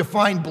sure you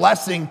define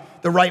blessing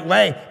the right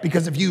way.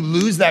 Because if you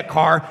lose that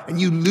car and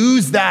you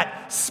lose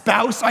that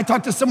spouse, I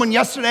talked to someone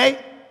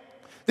yesterday.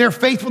 They're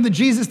faithful to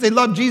Jesus. They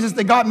love Jesus.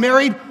 They got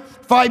married.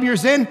 5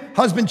 years in,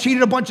 husband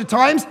cheated a bunch of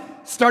times,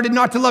 started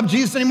not to love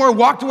Jesus anymore,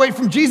 walked away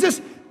from Jesus,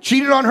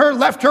 cheated on her,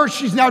 left her.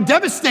 She's now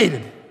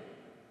devastated.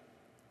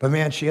 But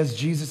man, she has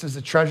Jesus as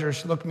a treasure.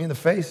 She looked me in the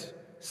face.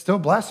 Still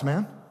blessed,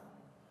 man.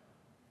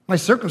 My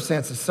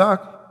circumstances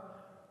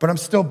suck, but I'm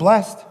still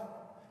blessed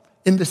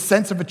in the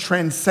sense of a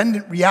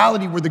transcendent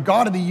reality where the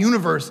God of the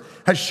universe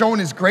has shown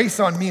his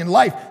grace on me in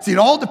life. See, it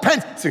all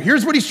depends. So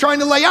here's what he's trying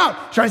to lay out.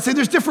 He's trying to say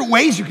there's different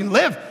ways you can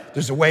live.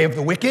 There's a way of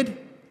the wicked.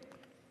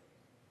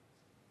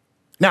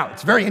 Now,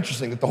 it's very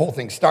interesting that the whole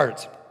thing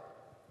starts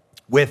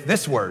with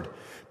this word.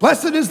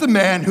 Blessed is the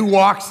man who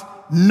walks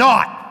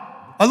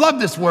not. I love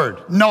this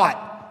word,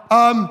 not.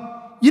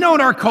 In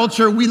our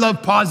culture, we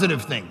love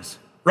positive things,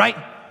 right?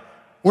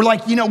 We're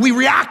like, we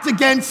react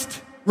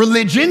against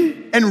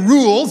religion and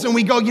rules, and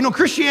we go,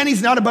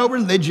 Christianity's not about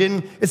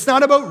religion. It's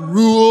not about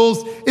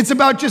rules. It's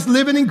about just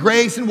living in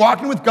grace and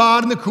walking with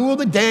God in the cool of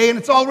the day, and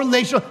it's all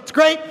relational. It's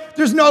great.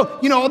 There's no,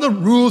 all the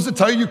rules that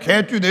tell you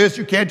can't do this,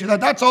 you can't do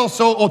that. That's all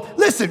so old.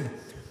 Listen,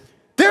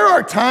 there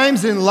are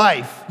times in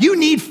life you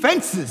need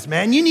fences,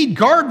 man. You need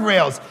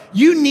guardrails.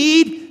 You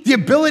need the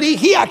ability.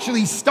 He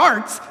actually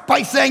starts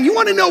by saying, you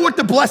want to know what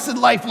the blessed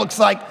life looks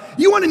like?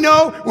 You want to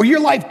know where your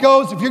life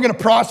goes if you're going to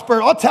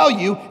prosper? I'll tell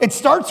you, it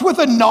starts with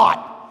a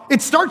knot.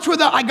 It starts with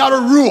I got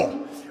a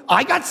rule.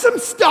 I got some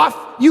stuff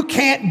you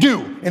can't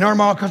do. In our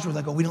model culture, we're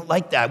like, we don't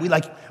like that. We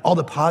like all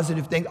the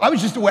positive things. I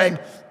was just away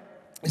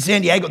in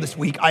San Diego this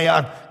week.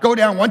 I go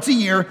down once a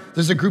year.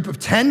 There's a group of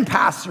 10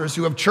 pastors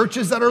who have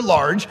churches that are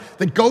large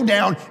that go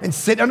down and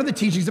sit under the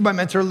teachings of my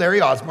mentor,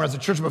 Larry Osborne, as a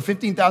church of about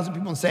 15,000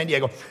 people in San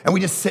Diego, and we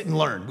just sit and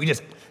learn. We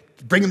just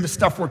bring them the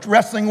stuff we're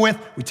wrestling with.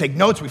 We take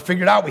notes. We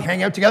figure it out. We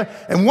hang out together.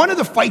 And one of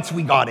the fights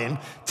we got in,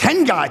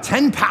 10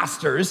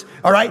 pastors,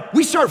 all right,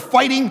 we start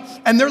fighting,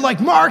 and they're like,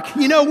 Mark,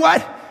 you know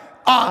what?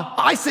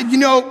 I said,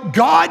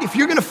 God, if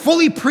you're going to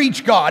fully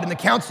preach God in the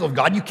counsel of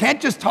God, you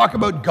can't just talk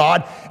about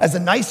God as a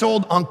nice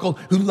old uncle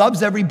who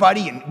loves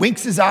everybody and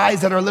winks his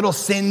eyes at our little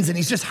sins, and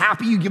he's just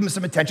happy you give him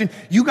some attention.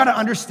 You got to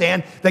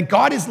understand that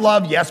God is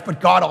love, yes,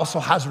 but God also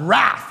has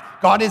wrath.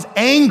 God is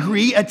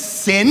angry at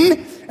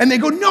sin. And they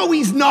go, no,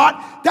 he's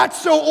not.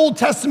 That's so Old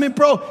Testament,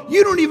 bro.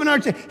 You don't even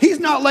understand. He's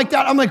not like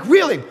that. I'm like,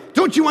 really?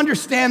 Don't you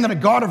understand that a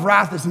God of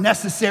wrath is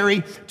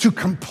necessary to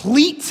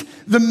complete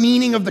the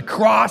meaning of the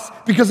cross?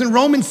 Because in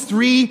Romans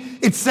 3,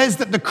 it says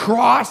that the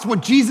cross,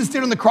 what Jesus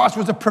did on the cross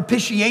was a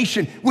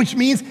propitiation, which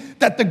means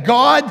that the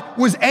God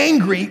was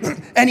angry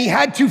and he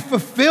had to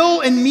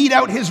fulfill and mete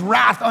out his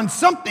wrath on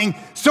something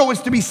so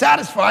as to be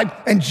satisfied.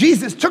 And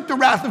Jesus took the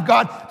wrath of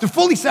God to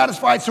fully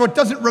satisfy it so it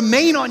doesn't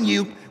remain on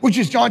you, which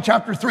is John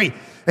chapter 3.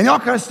 And y'all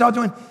kind of start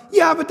doing,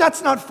 yeah, but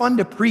that's not fun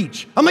to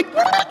preach. I'm like,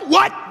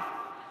 what?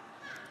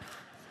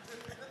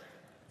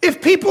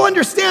 If people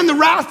understand the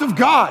wrath of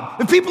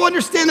God, if people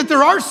understand that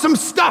there are some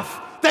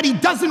stuff that he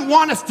doesn't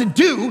want us to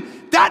do,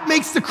 that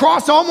makes the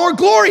cross all more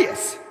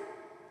glorious.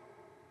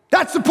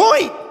 That's the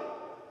point.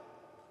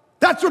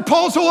 That's what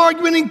Paul's whole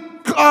argument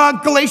in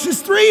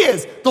Galatians 3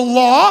 is. The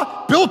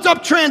law built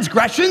up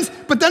transgressions,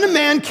 but then a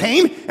man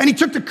came and he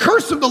took the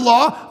curse of the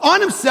law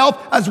on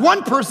himself as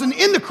one person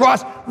in the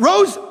cross,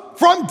 rose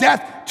from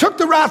death, took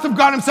the wrath of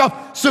God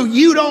himself, so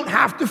you don't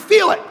have to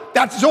feel it.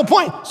 That's his whole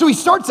point. So he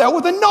starts out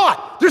with a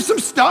knot. There's some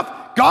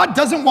stuff God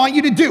doesn't want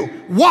you to do.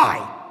 Why?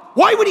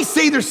 Why would he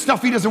say there's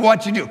stuff he doesn't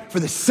want you to do?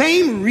 For the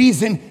same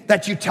reason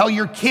that you tell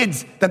your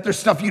kids that there's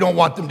stuff you don't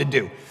want them to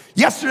do.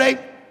 Yesterday,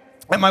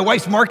 at my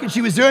wife's market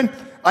she was doing,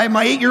 I have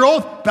my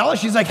 8-year-old, Bella,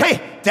 she's like, hey,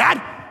 Dad,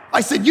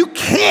 I said, you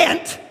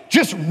can't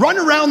just run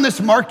around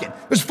this market.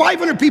 There's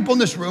 500 people in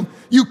this room.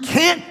 You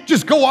can't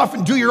just go off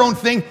and do your own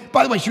thing.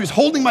 By the way, she was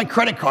holding my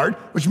credit card,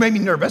 which made me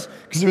nervous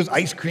because there was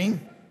ice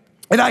cream.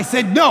 And I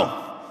said,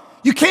 no,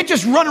 you can't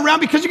just run around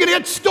because you're gonna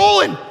get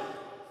stolen.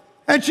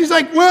 And she's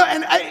like, well,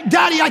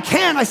 Daddy, I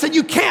can. I said,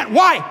 you can't.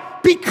 Why?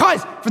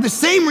 Because for the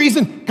same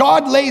reason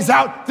God lays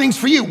out things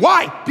for you.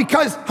 Why?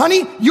 Because,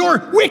 honey,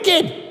 you're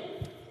wicked.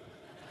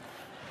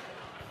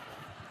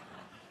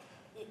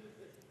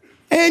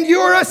 And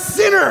you're a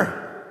sinner.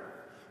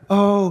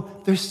 Oh,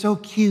 they're so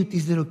cute,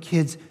 these little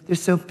kids. They're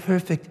so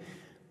perfect.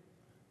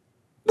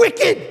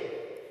 Wicked.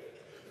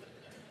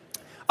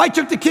 I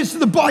took 8 kids to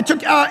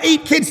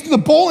the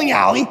bowling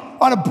alley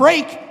on a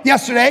break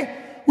yesterday.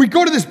 We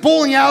go to this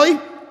bowling alley.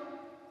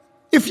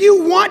 If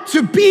you want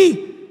to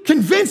be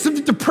convinced of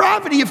the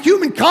depravity of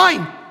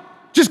humankind,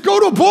 just go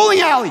to a bowling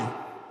alley.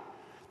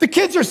 The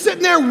kids are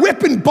sitting there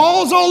whipping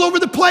balls all over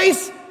the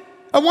place.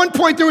 At one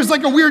point, there was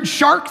like a weird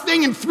shark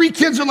thing, and 3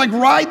 kids are like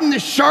riding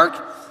this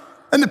shark,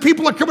 and the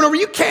people are coming over.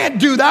 You can't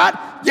do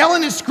that.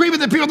 Yelling and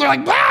screaming at the people. They're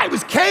like, bah, it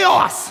was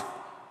chaos.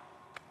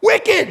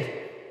 Wicked.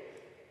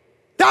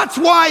 That's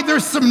why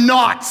there's some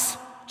knots.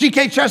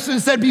 G.K. Chesterton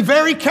said, be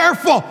very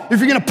careful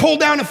if you're going to pull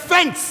down a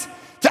fence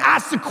to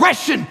ask the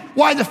question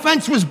why the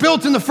fence was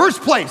built in the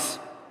first place.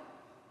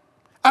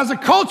 As a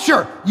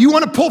culture, you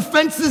want to pull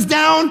fences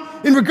down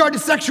in regard to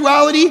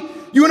sexuality.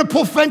 You want to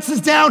pull fences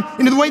down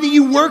into the way that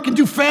you work and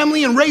do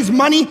family and raise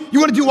money. You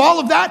want to do all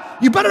of that.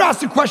 You better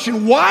ask the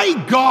question why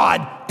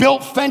God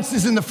built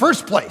fences in the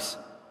first place.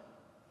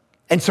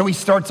 And so he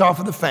starts off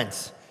with the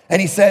fence.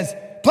 And he says,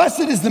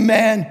 blessed is the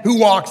man who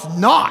walks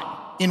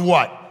not in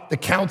what? The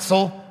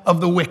counsel of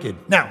the wicked.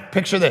 Now,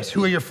 picture this.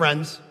 Who are your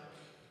friends?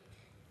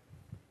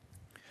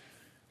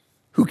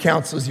 Who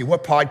counsels you?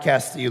 What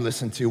podcasts do you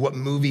listen to? What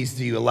movies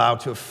do you allow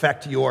to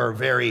affect your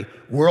very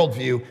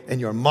worldview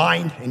and your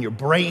mind and your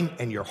brain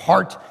and your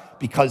heart?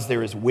 Because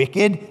there is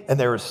wicked and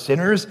there are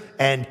sinners,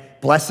 and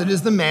blessed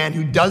is the man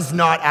who does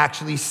not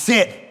actually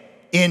sit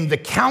in the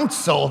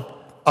counsel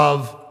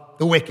of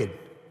the wicked.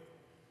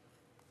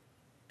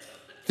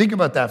 Think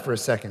about that for a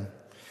second.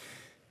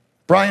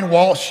 Brian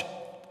Walsh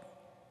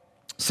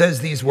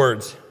says these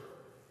words,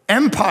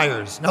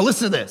 empires, now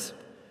listen to this,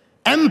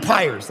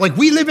 empires, like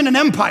we live in an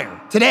empire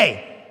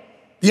today,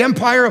 the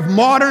empire of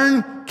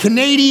modern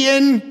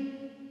Canadian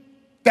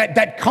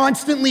that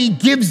constantly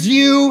gives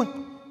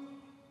you,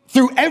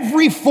 through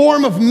every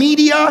form of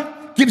media,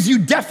 gives you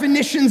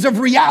definitions of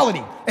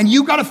reality. And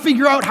you got to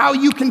figure out how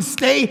you can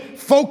stay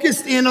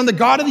focused in on the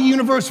God of the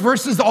universe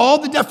versus all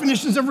the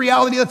definitions of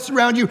reality that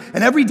surround you.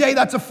 And every day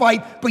that's a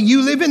fight, but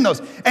you live in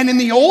those. And in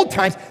the old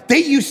times, they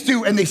used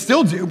to, and they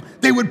still do,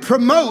 they would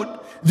promote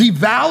the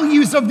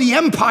values of the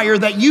empire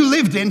that you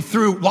lived in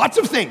through lots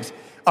of things.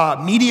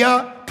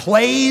 Media,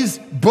 plays,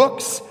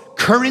 books,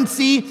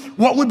 currency,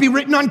 what would be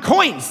written on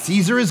coins.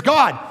 Caesar is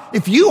God.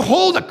 If you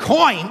hold a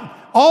coin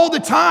all the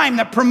time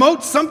that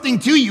promotes something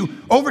to you,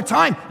 over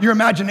time, your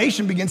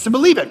imagination begins to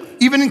believe it.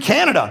 Even in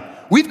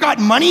Canada, we've got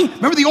money.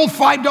 Remember the old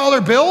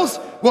 $5 bills?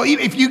 Well,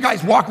 if you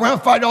guys walk around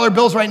with $5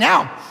 bills right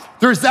now,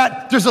 there's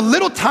a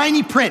little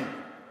tiny print,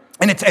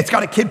 and it's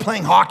got a kid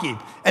playing hockey.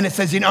 And it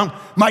says,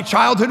 my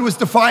childhood was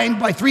defined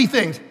by 3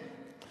 things: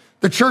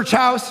 the church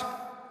house,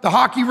 the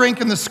hockey rink,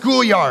 and the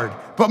schoolyard.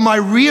 But my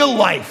real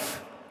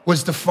life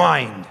was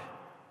defined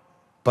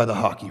by the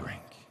hockey rink.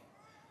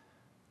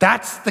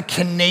 That's the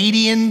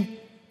Canadian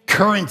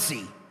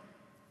currency.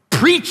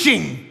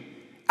 Preaching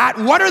at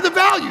what are the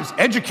values?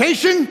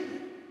 Education,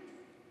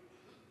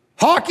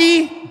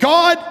 hockey,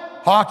 God,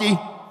 hockey.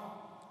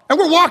 And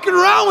we're walking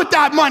around with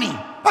that money.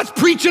 That's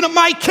preaching at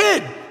my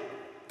kid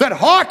that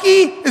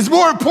hockey is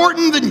more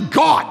important than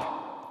God.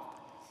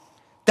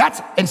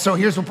 And so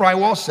here's what Brian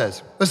Walsh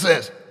says. Listen to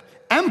this.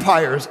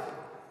 Empires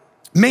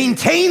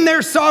maintain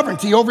their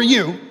sovereignty over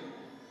you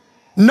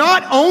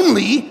not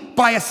only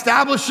by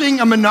establishing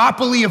a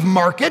monopoly of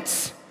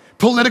markets,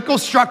 political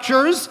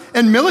structures,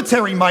 and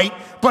military might,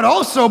 but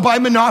also by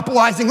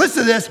monopolizing,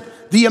 listen to this,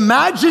 the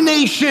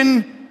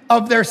imagination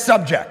of their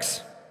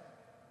subjects.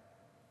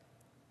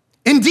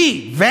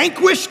 Indeed,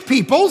 vanquished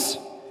peoples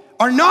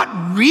are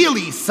not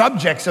really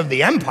subjects of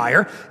the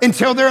empire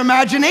until their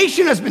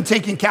imagination has been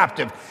taken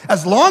captive.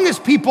 As long as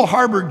people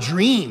harbor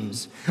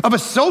dreams of a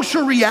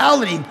social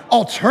reality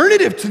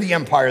alternative to the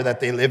empire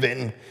that they live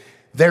in,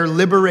 their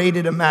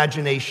liberated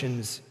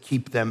imaginations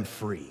keep them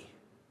free.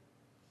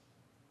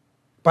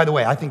 By the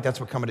way, I think that's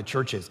what coming to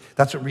church is.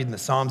 That's what reading the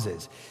Psalms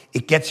is.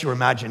 It gets your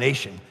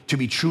imagination to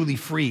be truly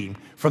free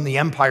from the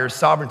empire's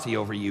sovereignty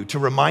over you, to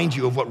remind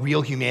you of what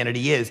real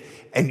humanity is,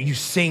 and you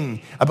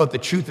sing about the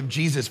truth of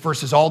Jesus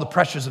versus all the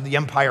pressures of the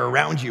empire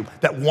around you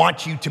that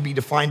want you to be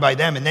defined by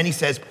them. And then he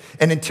says,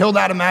 and until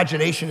that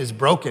imagination is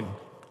broken,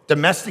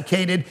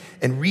 domesticated,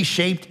 and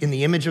reshaped in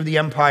the image of the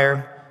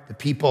empire, the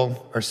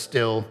people are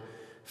still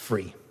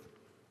free.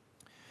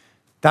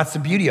 That's the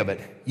beauty of it.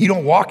 You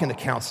don't walk in the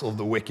counsel of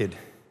the wicked.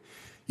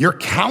 Your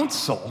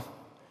counsel,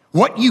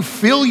 what you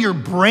fill your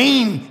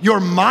brain, your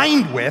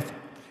mind with,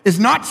 is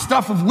not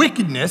stuff of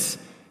wickedness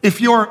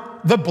if you're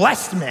the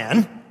blessed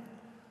man.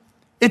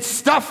 It's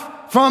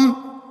stuff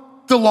from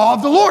the law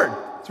of the Lord.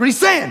 That's what he's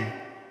saying.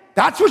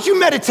 That's what you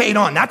meditate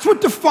on. That's what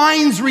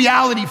defines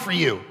reality for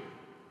you.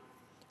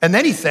 And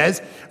then he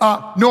says,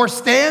 nor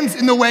stands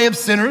in the way of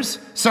sinners.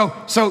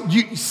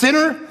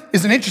 Sinner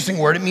is an interesting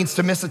word. It means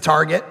to miss a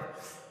target.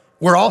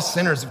 We're all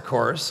sinners, of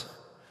course.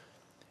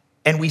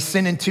 And we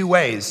sin in two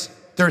ways.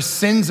 There's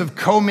sins of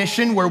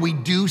commission where we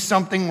do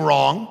something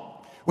wrong,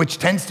 which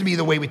tends to be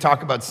the way we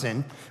talk about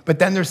sin. But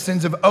then there's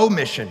sins of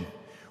omission,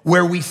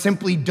 where we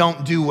simply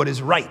don't do what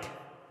is right.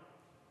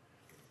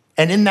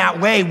 And in that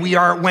way,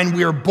 when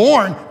we are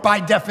born, by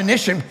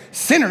definition,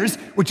 sinners,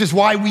 which is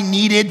why we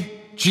needed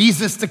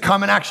Jesus to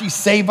come and actually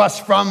save us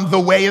from the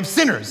way of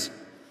sinners.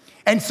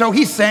 And so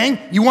he's saying,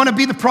 you want to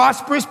be the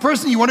prosperous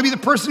person? You want to be the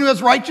person who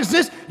has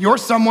righteousness? You're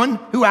someone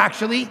who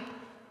actually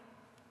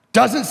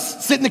doesn't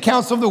sit in the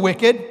counsel of the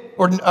wicked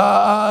or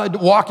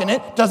walk in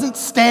it, doesn't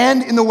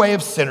stand in the way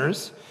of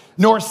sinners,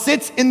 nor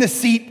sits in the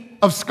seat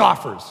of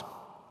scoffers.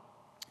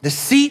 The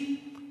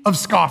seat of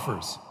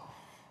scoffers.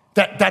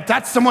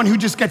 That's someone who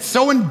just gets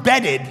so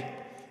embedded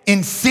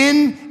in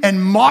sin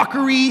and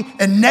mockery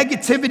and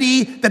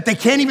negativity that they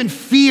can't even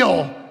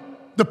feel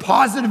the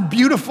positive,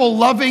 beautiful,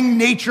 loving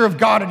nature of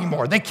God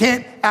anymore. They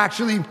can't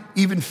actually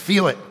even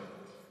feel it.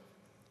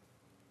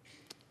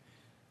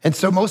 And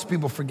so most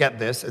people forget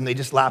this and they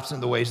just lapse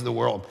into the ways of the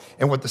world.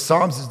 And what the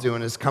Psalms is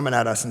doing is coming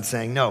at us and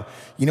saying, no,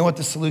 you know what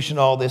the solution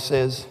to all this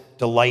is?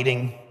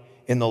 Delighting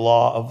in the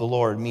law of the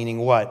Lord, meaning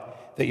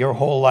what? That your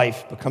whole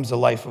life becomes a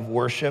life of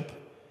worship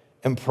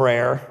and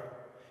prayer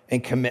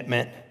and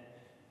commitment.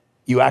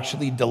 You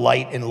actually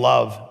delight and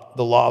love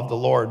the law of the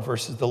Lord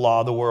versus the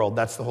law of the world.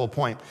 That's the whole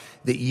point.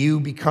 That you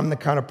become the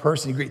kind of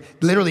person,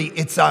 literally,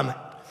 it's,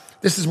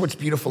 this is what's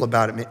beautiful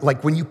about it.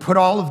 Like when you put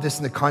all of this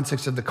in the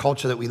context of the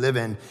culture that we live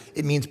in,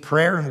 it means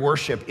prayer and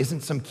worship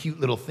isn't some cute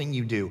little thing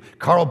you do.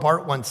 Karl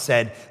Barth once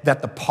said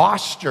that the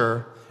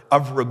posture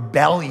of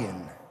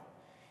rebellion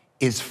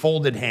is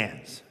folded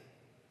hands.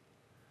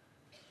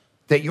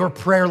 That your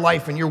prayer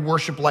life and your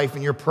worship life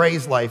and your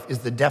praise life is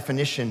the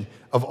definition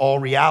of all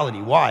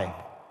reality. Why?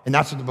 And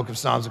that's what the book of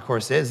Psalms, of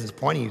course, is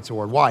pointing you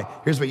toward. Why?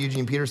 Here's what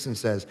Eugene Peterson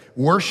says.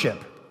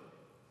 Worship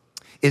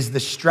is the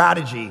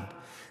strategy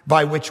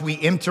by which we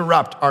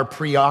interrupt our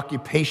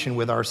preoccupation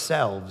with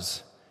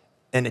ourselves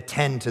and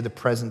attend to the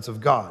presence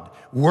of God.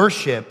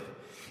 Worship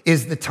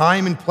is the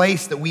time and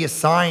place that we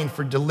assign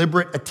for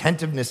deliberate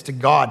attentiveness to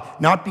God,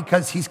 not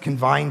because he's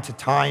confined to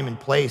time and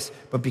place,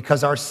 but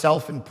because our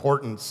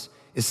self-importance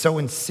is so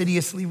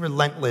insidiously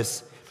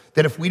relentless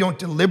that if we don't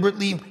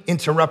deliberately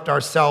interrupt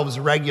ourselves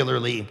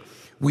regularly,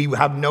 we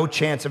have no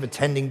chance of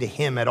attending to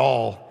him at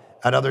all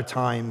at other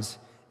times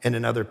and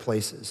in other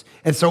places.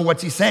 And so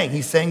what's he saying?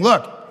 He's saying,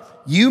 look,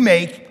 you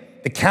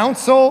make the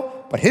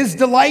counsel, but his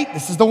delight,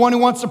 this is the one who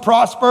wants to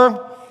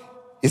prosper,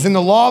 is in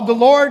the law of the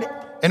Lord,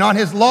 and on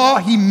his law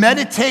he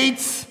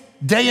meditates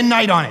day and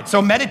night on it.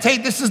 So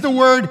meditate, this is the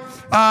word,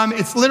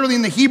 it's literally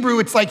in the Hebrew,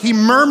 it's like he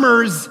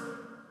murmurs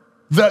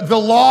the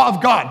law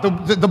of God,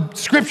 the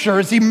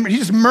scriptures, he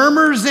just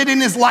murmurs it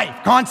in his life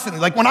constantly.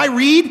 Like when I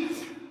read,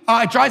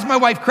 it drives my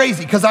wife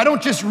crazy because I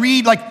don't just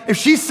read, like if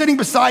she's sitting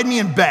beside me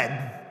in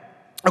bed,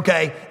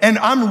 okay, and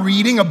I'm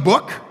reading a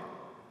book,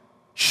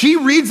 she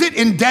reads it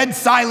in dead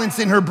silence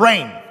in her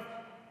brain.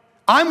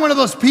 I'm one of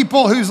those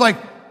people who's like,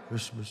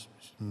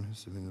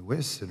 in the way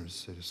sinners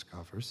say to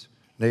scoffers,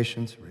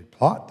 nations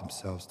plot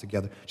themselves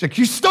together. She's like,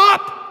 you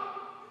stop!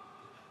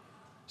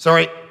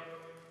 Sorry.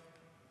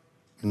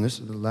 And this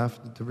is the laugh,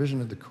 the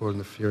derision of the cord and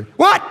the fury.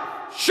 What?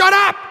 Shut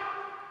up!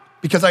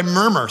 Because I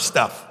murmur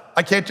stuff.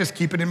 I can't just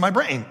keep it in my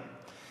brain.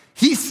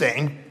 He's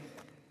saying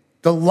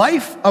the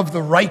life of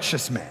the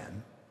righteous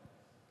man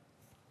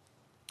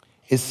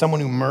is someone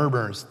who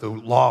murmurs the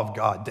law of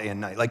God day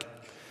and night. Like,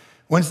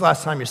 when's the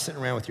last time you're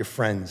sitting around with your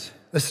friends?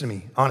 Listen to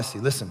me,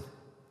 honestly, listen.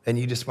 And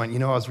you just went, you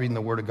know, I was reading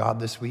the Word of God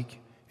this week,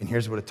 and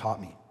here's what it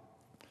taught me.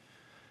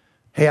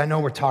 Hey, I know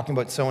we're talking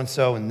about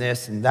so-and-so and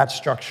this and that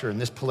structure and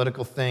this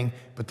political thing,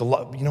 but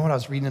you know what I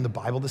was reading in the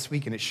Bible this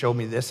week, and it showed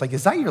me this? Like,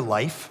 is that your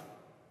life?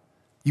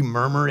 You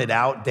murmur it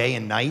out day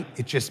and night.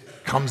 It just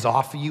comes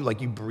off of you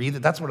like you breathe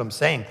it. That's what I'm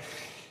saying.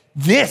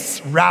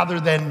 This,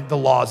 rather than the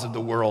laws of the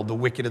world, the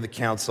wicked of the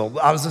council.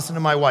 I was listening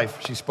to my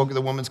wife. She spoke at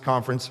the women's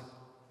conference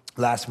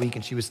last week,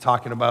 and she was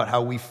talking about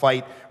how we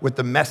fight with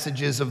the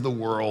messages of the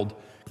world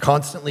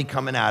constantly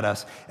coming at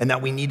us, and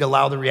that we need to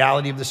allow the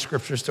reality of the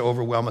scriptures to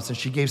overwhelm us. And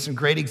she gave some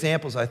great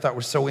examples I thought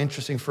were so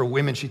interesting for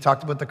women. She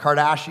talked about the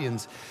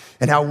Kardashians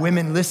and how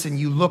women, listen,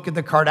 you look at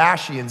the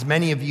Kardashians,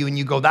 many of you, and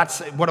you go, that's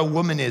what a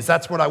woman is.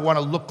 That's what I want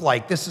to look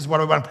like. This is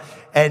what I want.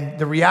 And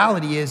the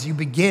reality is you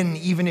begin,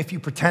 even if you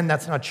pretend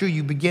that's not true,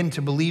 you begin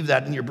to believe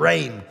that in your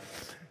brain.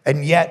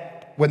 And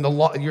yet, when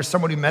you're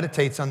someone who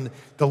meditates on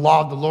the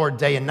law of the Lord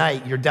day and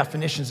night, your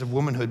definitions of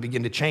womanhood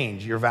begin to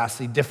change. You're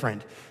vastly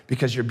different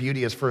because your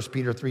beauty, as 1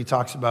 Peter 3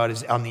 talks about,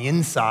 is on the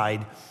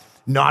inside,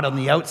 not on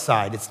the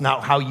outside. It's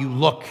not how you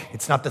look.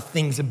 It's not the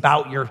things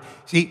about your...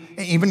 See,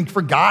 even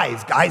for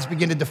guys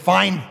begin to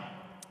define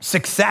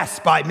success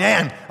by,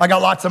 man, I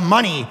got lots of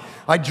money.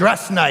 I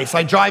dress nice,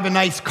 I drive a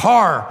nice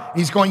car.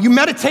 He's going, you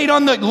meditate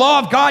on the law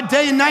of God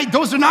day and night.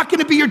 Those are not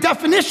going to be your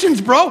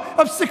definitions, bro,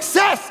 of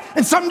success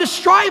and something to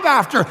strive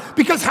after.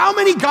 Because how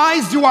many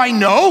guys do I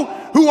know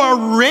who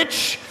are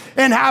rich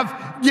and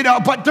have,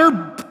 but they're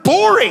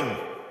boring.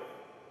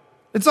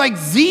 It's like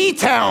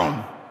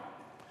Z-Town.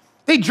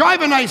 They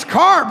drive a nice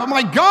car, but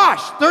my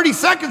gosh, 30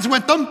 seconds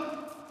with them,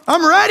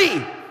 I'm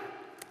ready.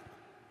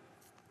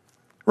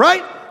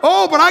 Right?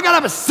 Oh, but I got to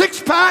have a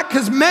six-pack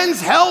because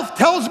Men's Health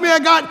tells me I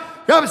got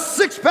to have a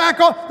six-pack.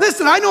 Oh,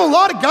 listen, I know a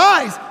lot of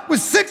guys with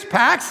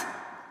six-packs,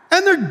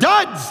 and they're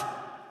duds.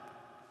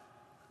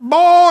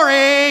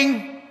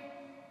 Boring.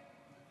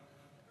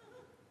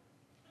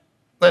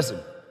 Listen,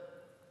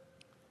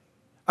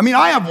 I mean,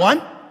 I have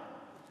one,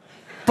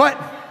 but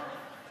I'm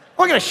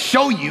not going to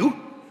show you.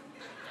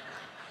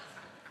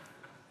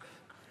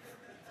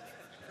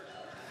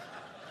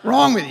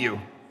 Wrong with you?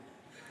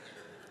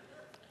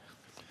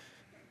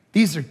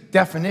 These are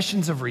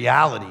definitions of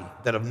reality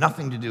that have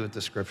nothing to do with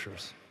the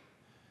scriptures.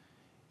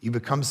 You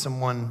become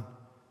someone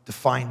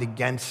defined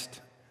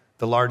against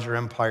the larger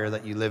empire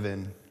that you live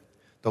in,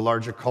 the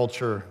larger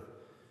culture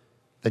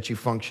that you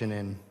function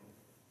in.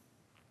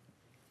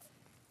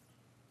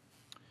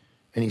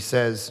 And he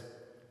says,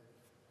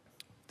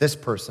 this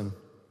person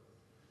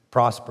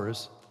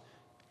prospers.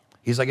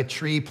 He's like a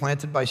tree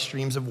planted by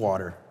streams of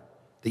water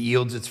that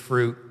yields its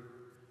fruit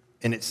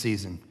in its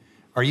season.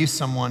 Are you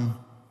someone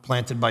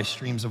planted by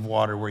streams of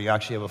water where you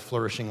actually have a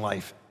flourishing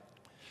life?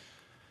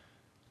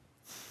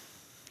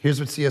 Here's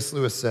what C.S.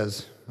 Lewis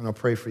says, and I'll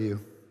pray for you.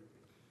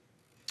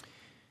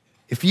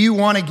 If you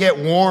want to get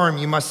warm,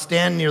 you must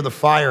stand near the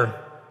fire.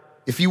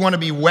 If you want to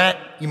be wet,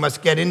 you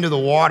must get into the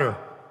water.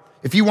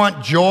 If you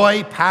want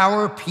joy,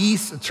 power,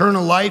 peace,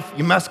 eternal life,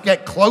 you must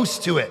get close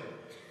to it,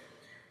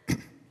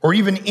 or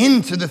even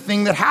into the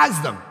thing that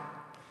has them.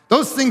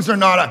 Those things are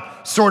not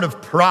a sort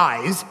of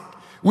prize,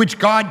 which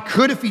God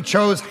could, if he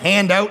chose,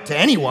 hand out to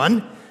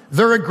anyone.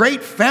 They're a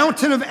great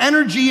fountain of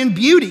energy and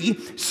beauty,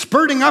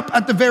 spurting up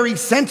at the very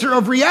center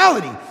of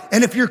reality.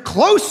 And if you're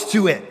close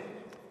to it,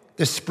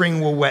 the spring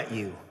will wet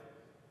you.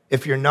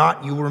 If you're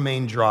not, you will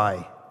remain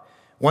dry.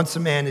 Once a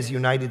man is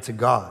united to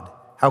God,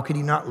 how could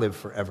he not live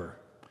forever?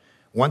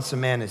 Once a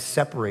man is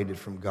separated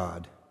from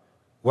God,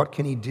 what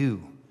can he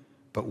do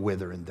but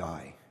wither and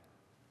die?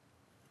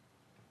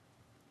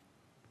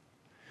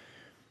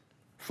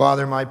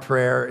 Father, my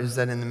prayer is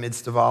that in the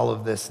midst of all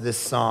of this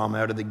psalm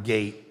out of the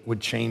gate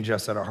would change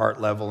us at a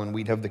heart level, and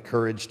we'd have the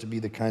courage to be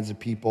the kinds of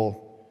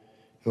people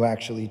who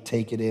actually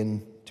take it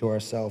in to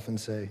ourselves and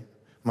say,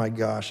 my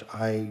gosh,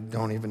 I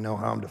don't even know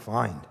how I'm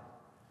defined.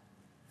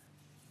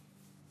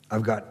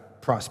 I've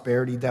got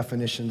prosperity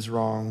definitions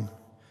wrong.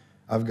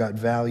 I've got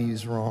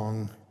values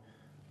wrong.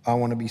 I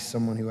want to be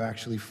someone who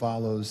actually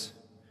follows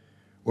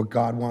what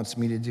God wants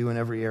me to do in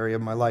every area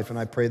of my life. And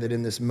I pray that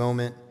in this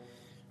moment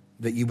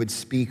that you would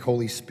speak,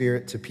 Holy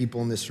Spirit, to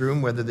people in this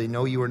room, whether they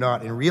know you or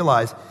not, and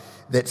realize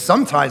that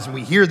sometimes when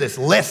we hear this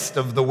list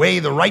of the way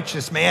the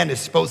righteous man is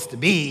supposed to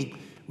be,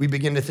 we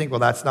begin to think, well,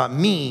 that's not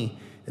me.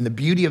 And the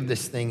beauty of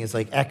this thing is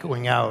like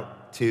echoing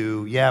out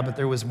to, yeah, but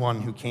there was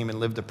one who came and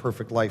lived a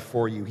perfect life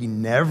for you. He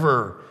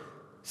never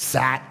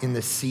sat in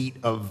the seat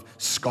of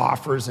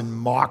scoffers and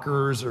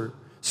mockers or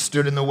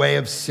stood in the way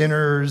of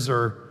sinners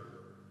or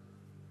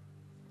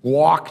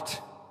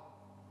walked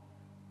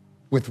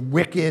with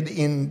wicked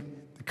in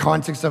the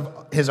context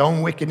of his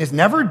own wickedness.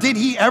 Never did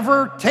he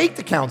ever take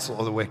the counsel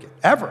of the wicked,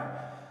 ever.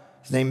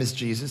 His name is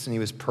Jesus, and he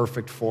was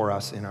perfect for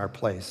us in our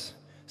place.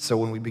 So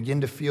when we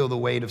begin to feel the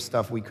weight of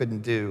stuff we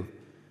couldn't do,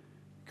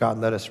 God,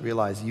 let us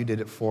realize you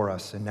did it for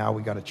us, and now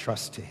we got to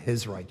trust to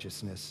his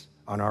righteousness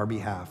on our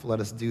behalf. Let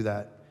us do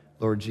that.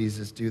 Lord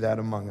Jesus, do that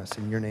among us.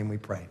 In your name we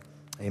pray.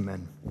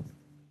 Amen.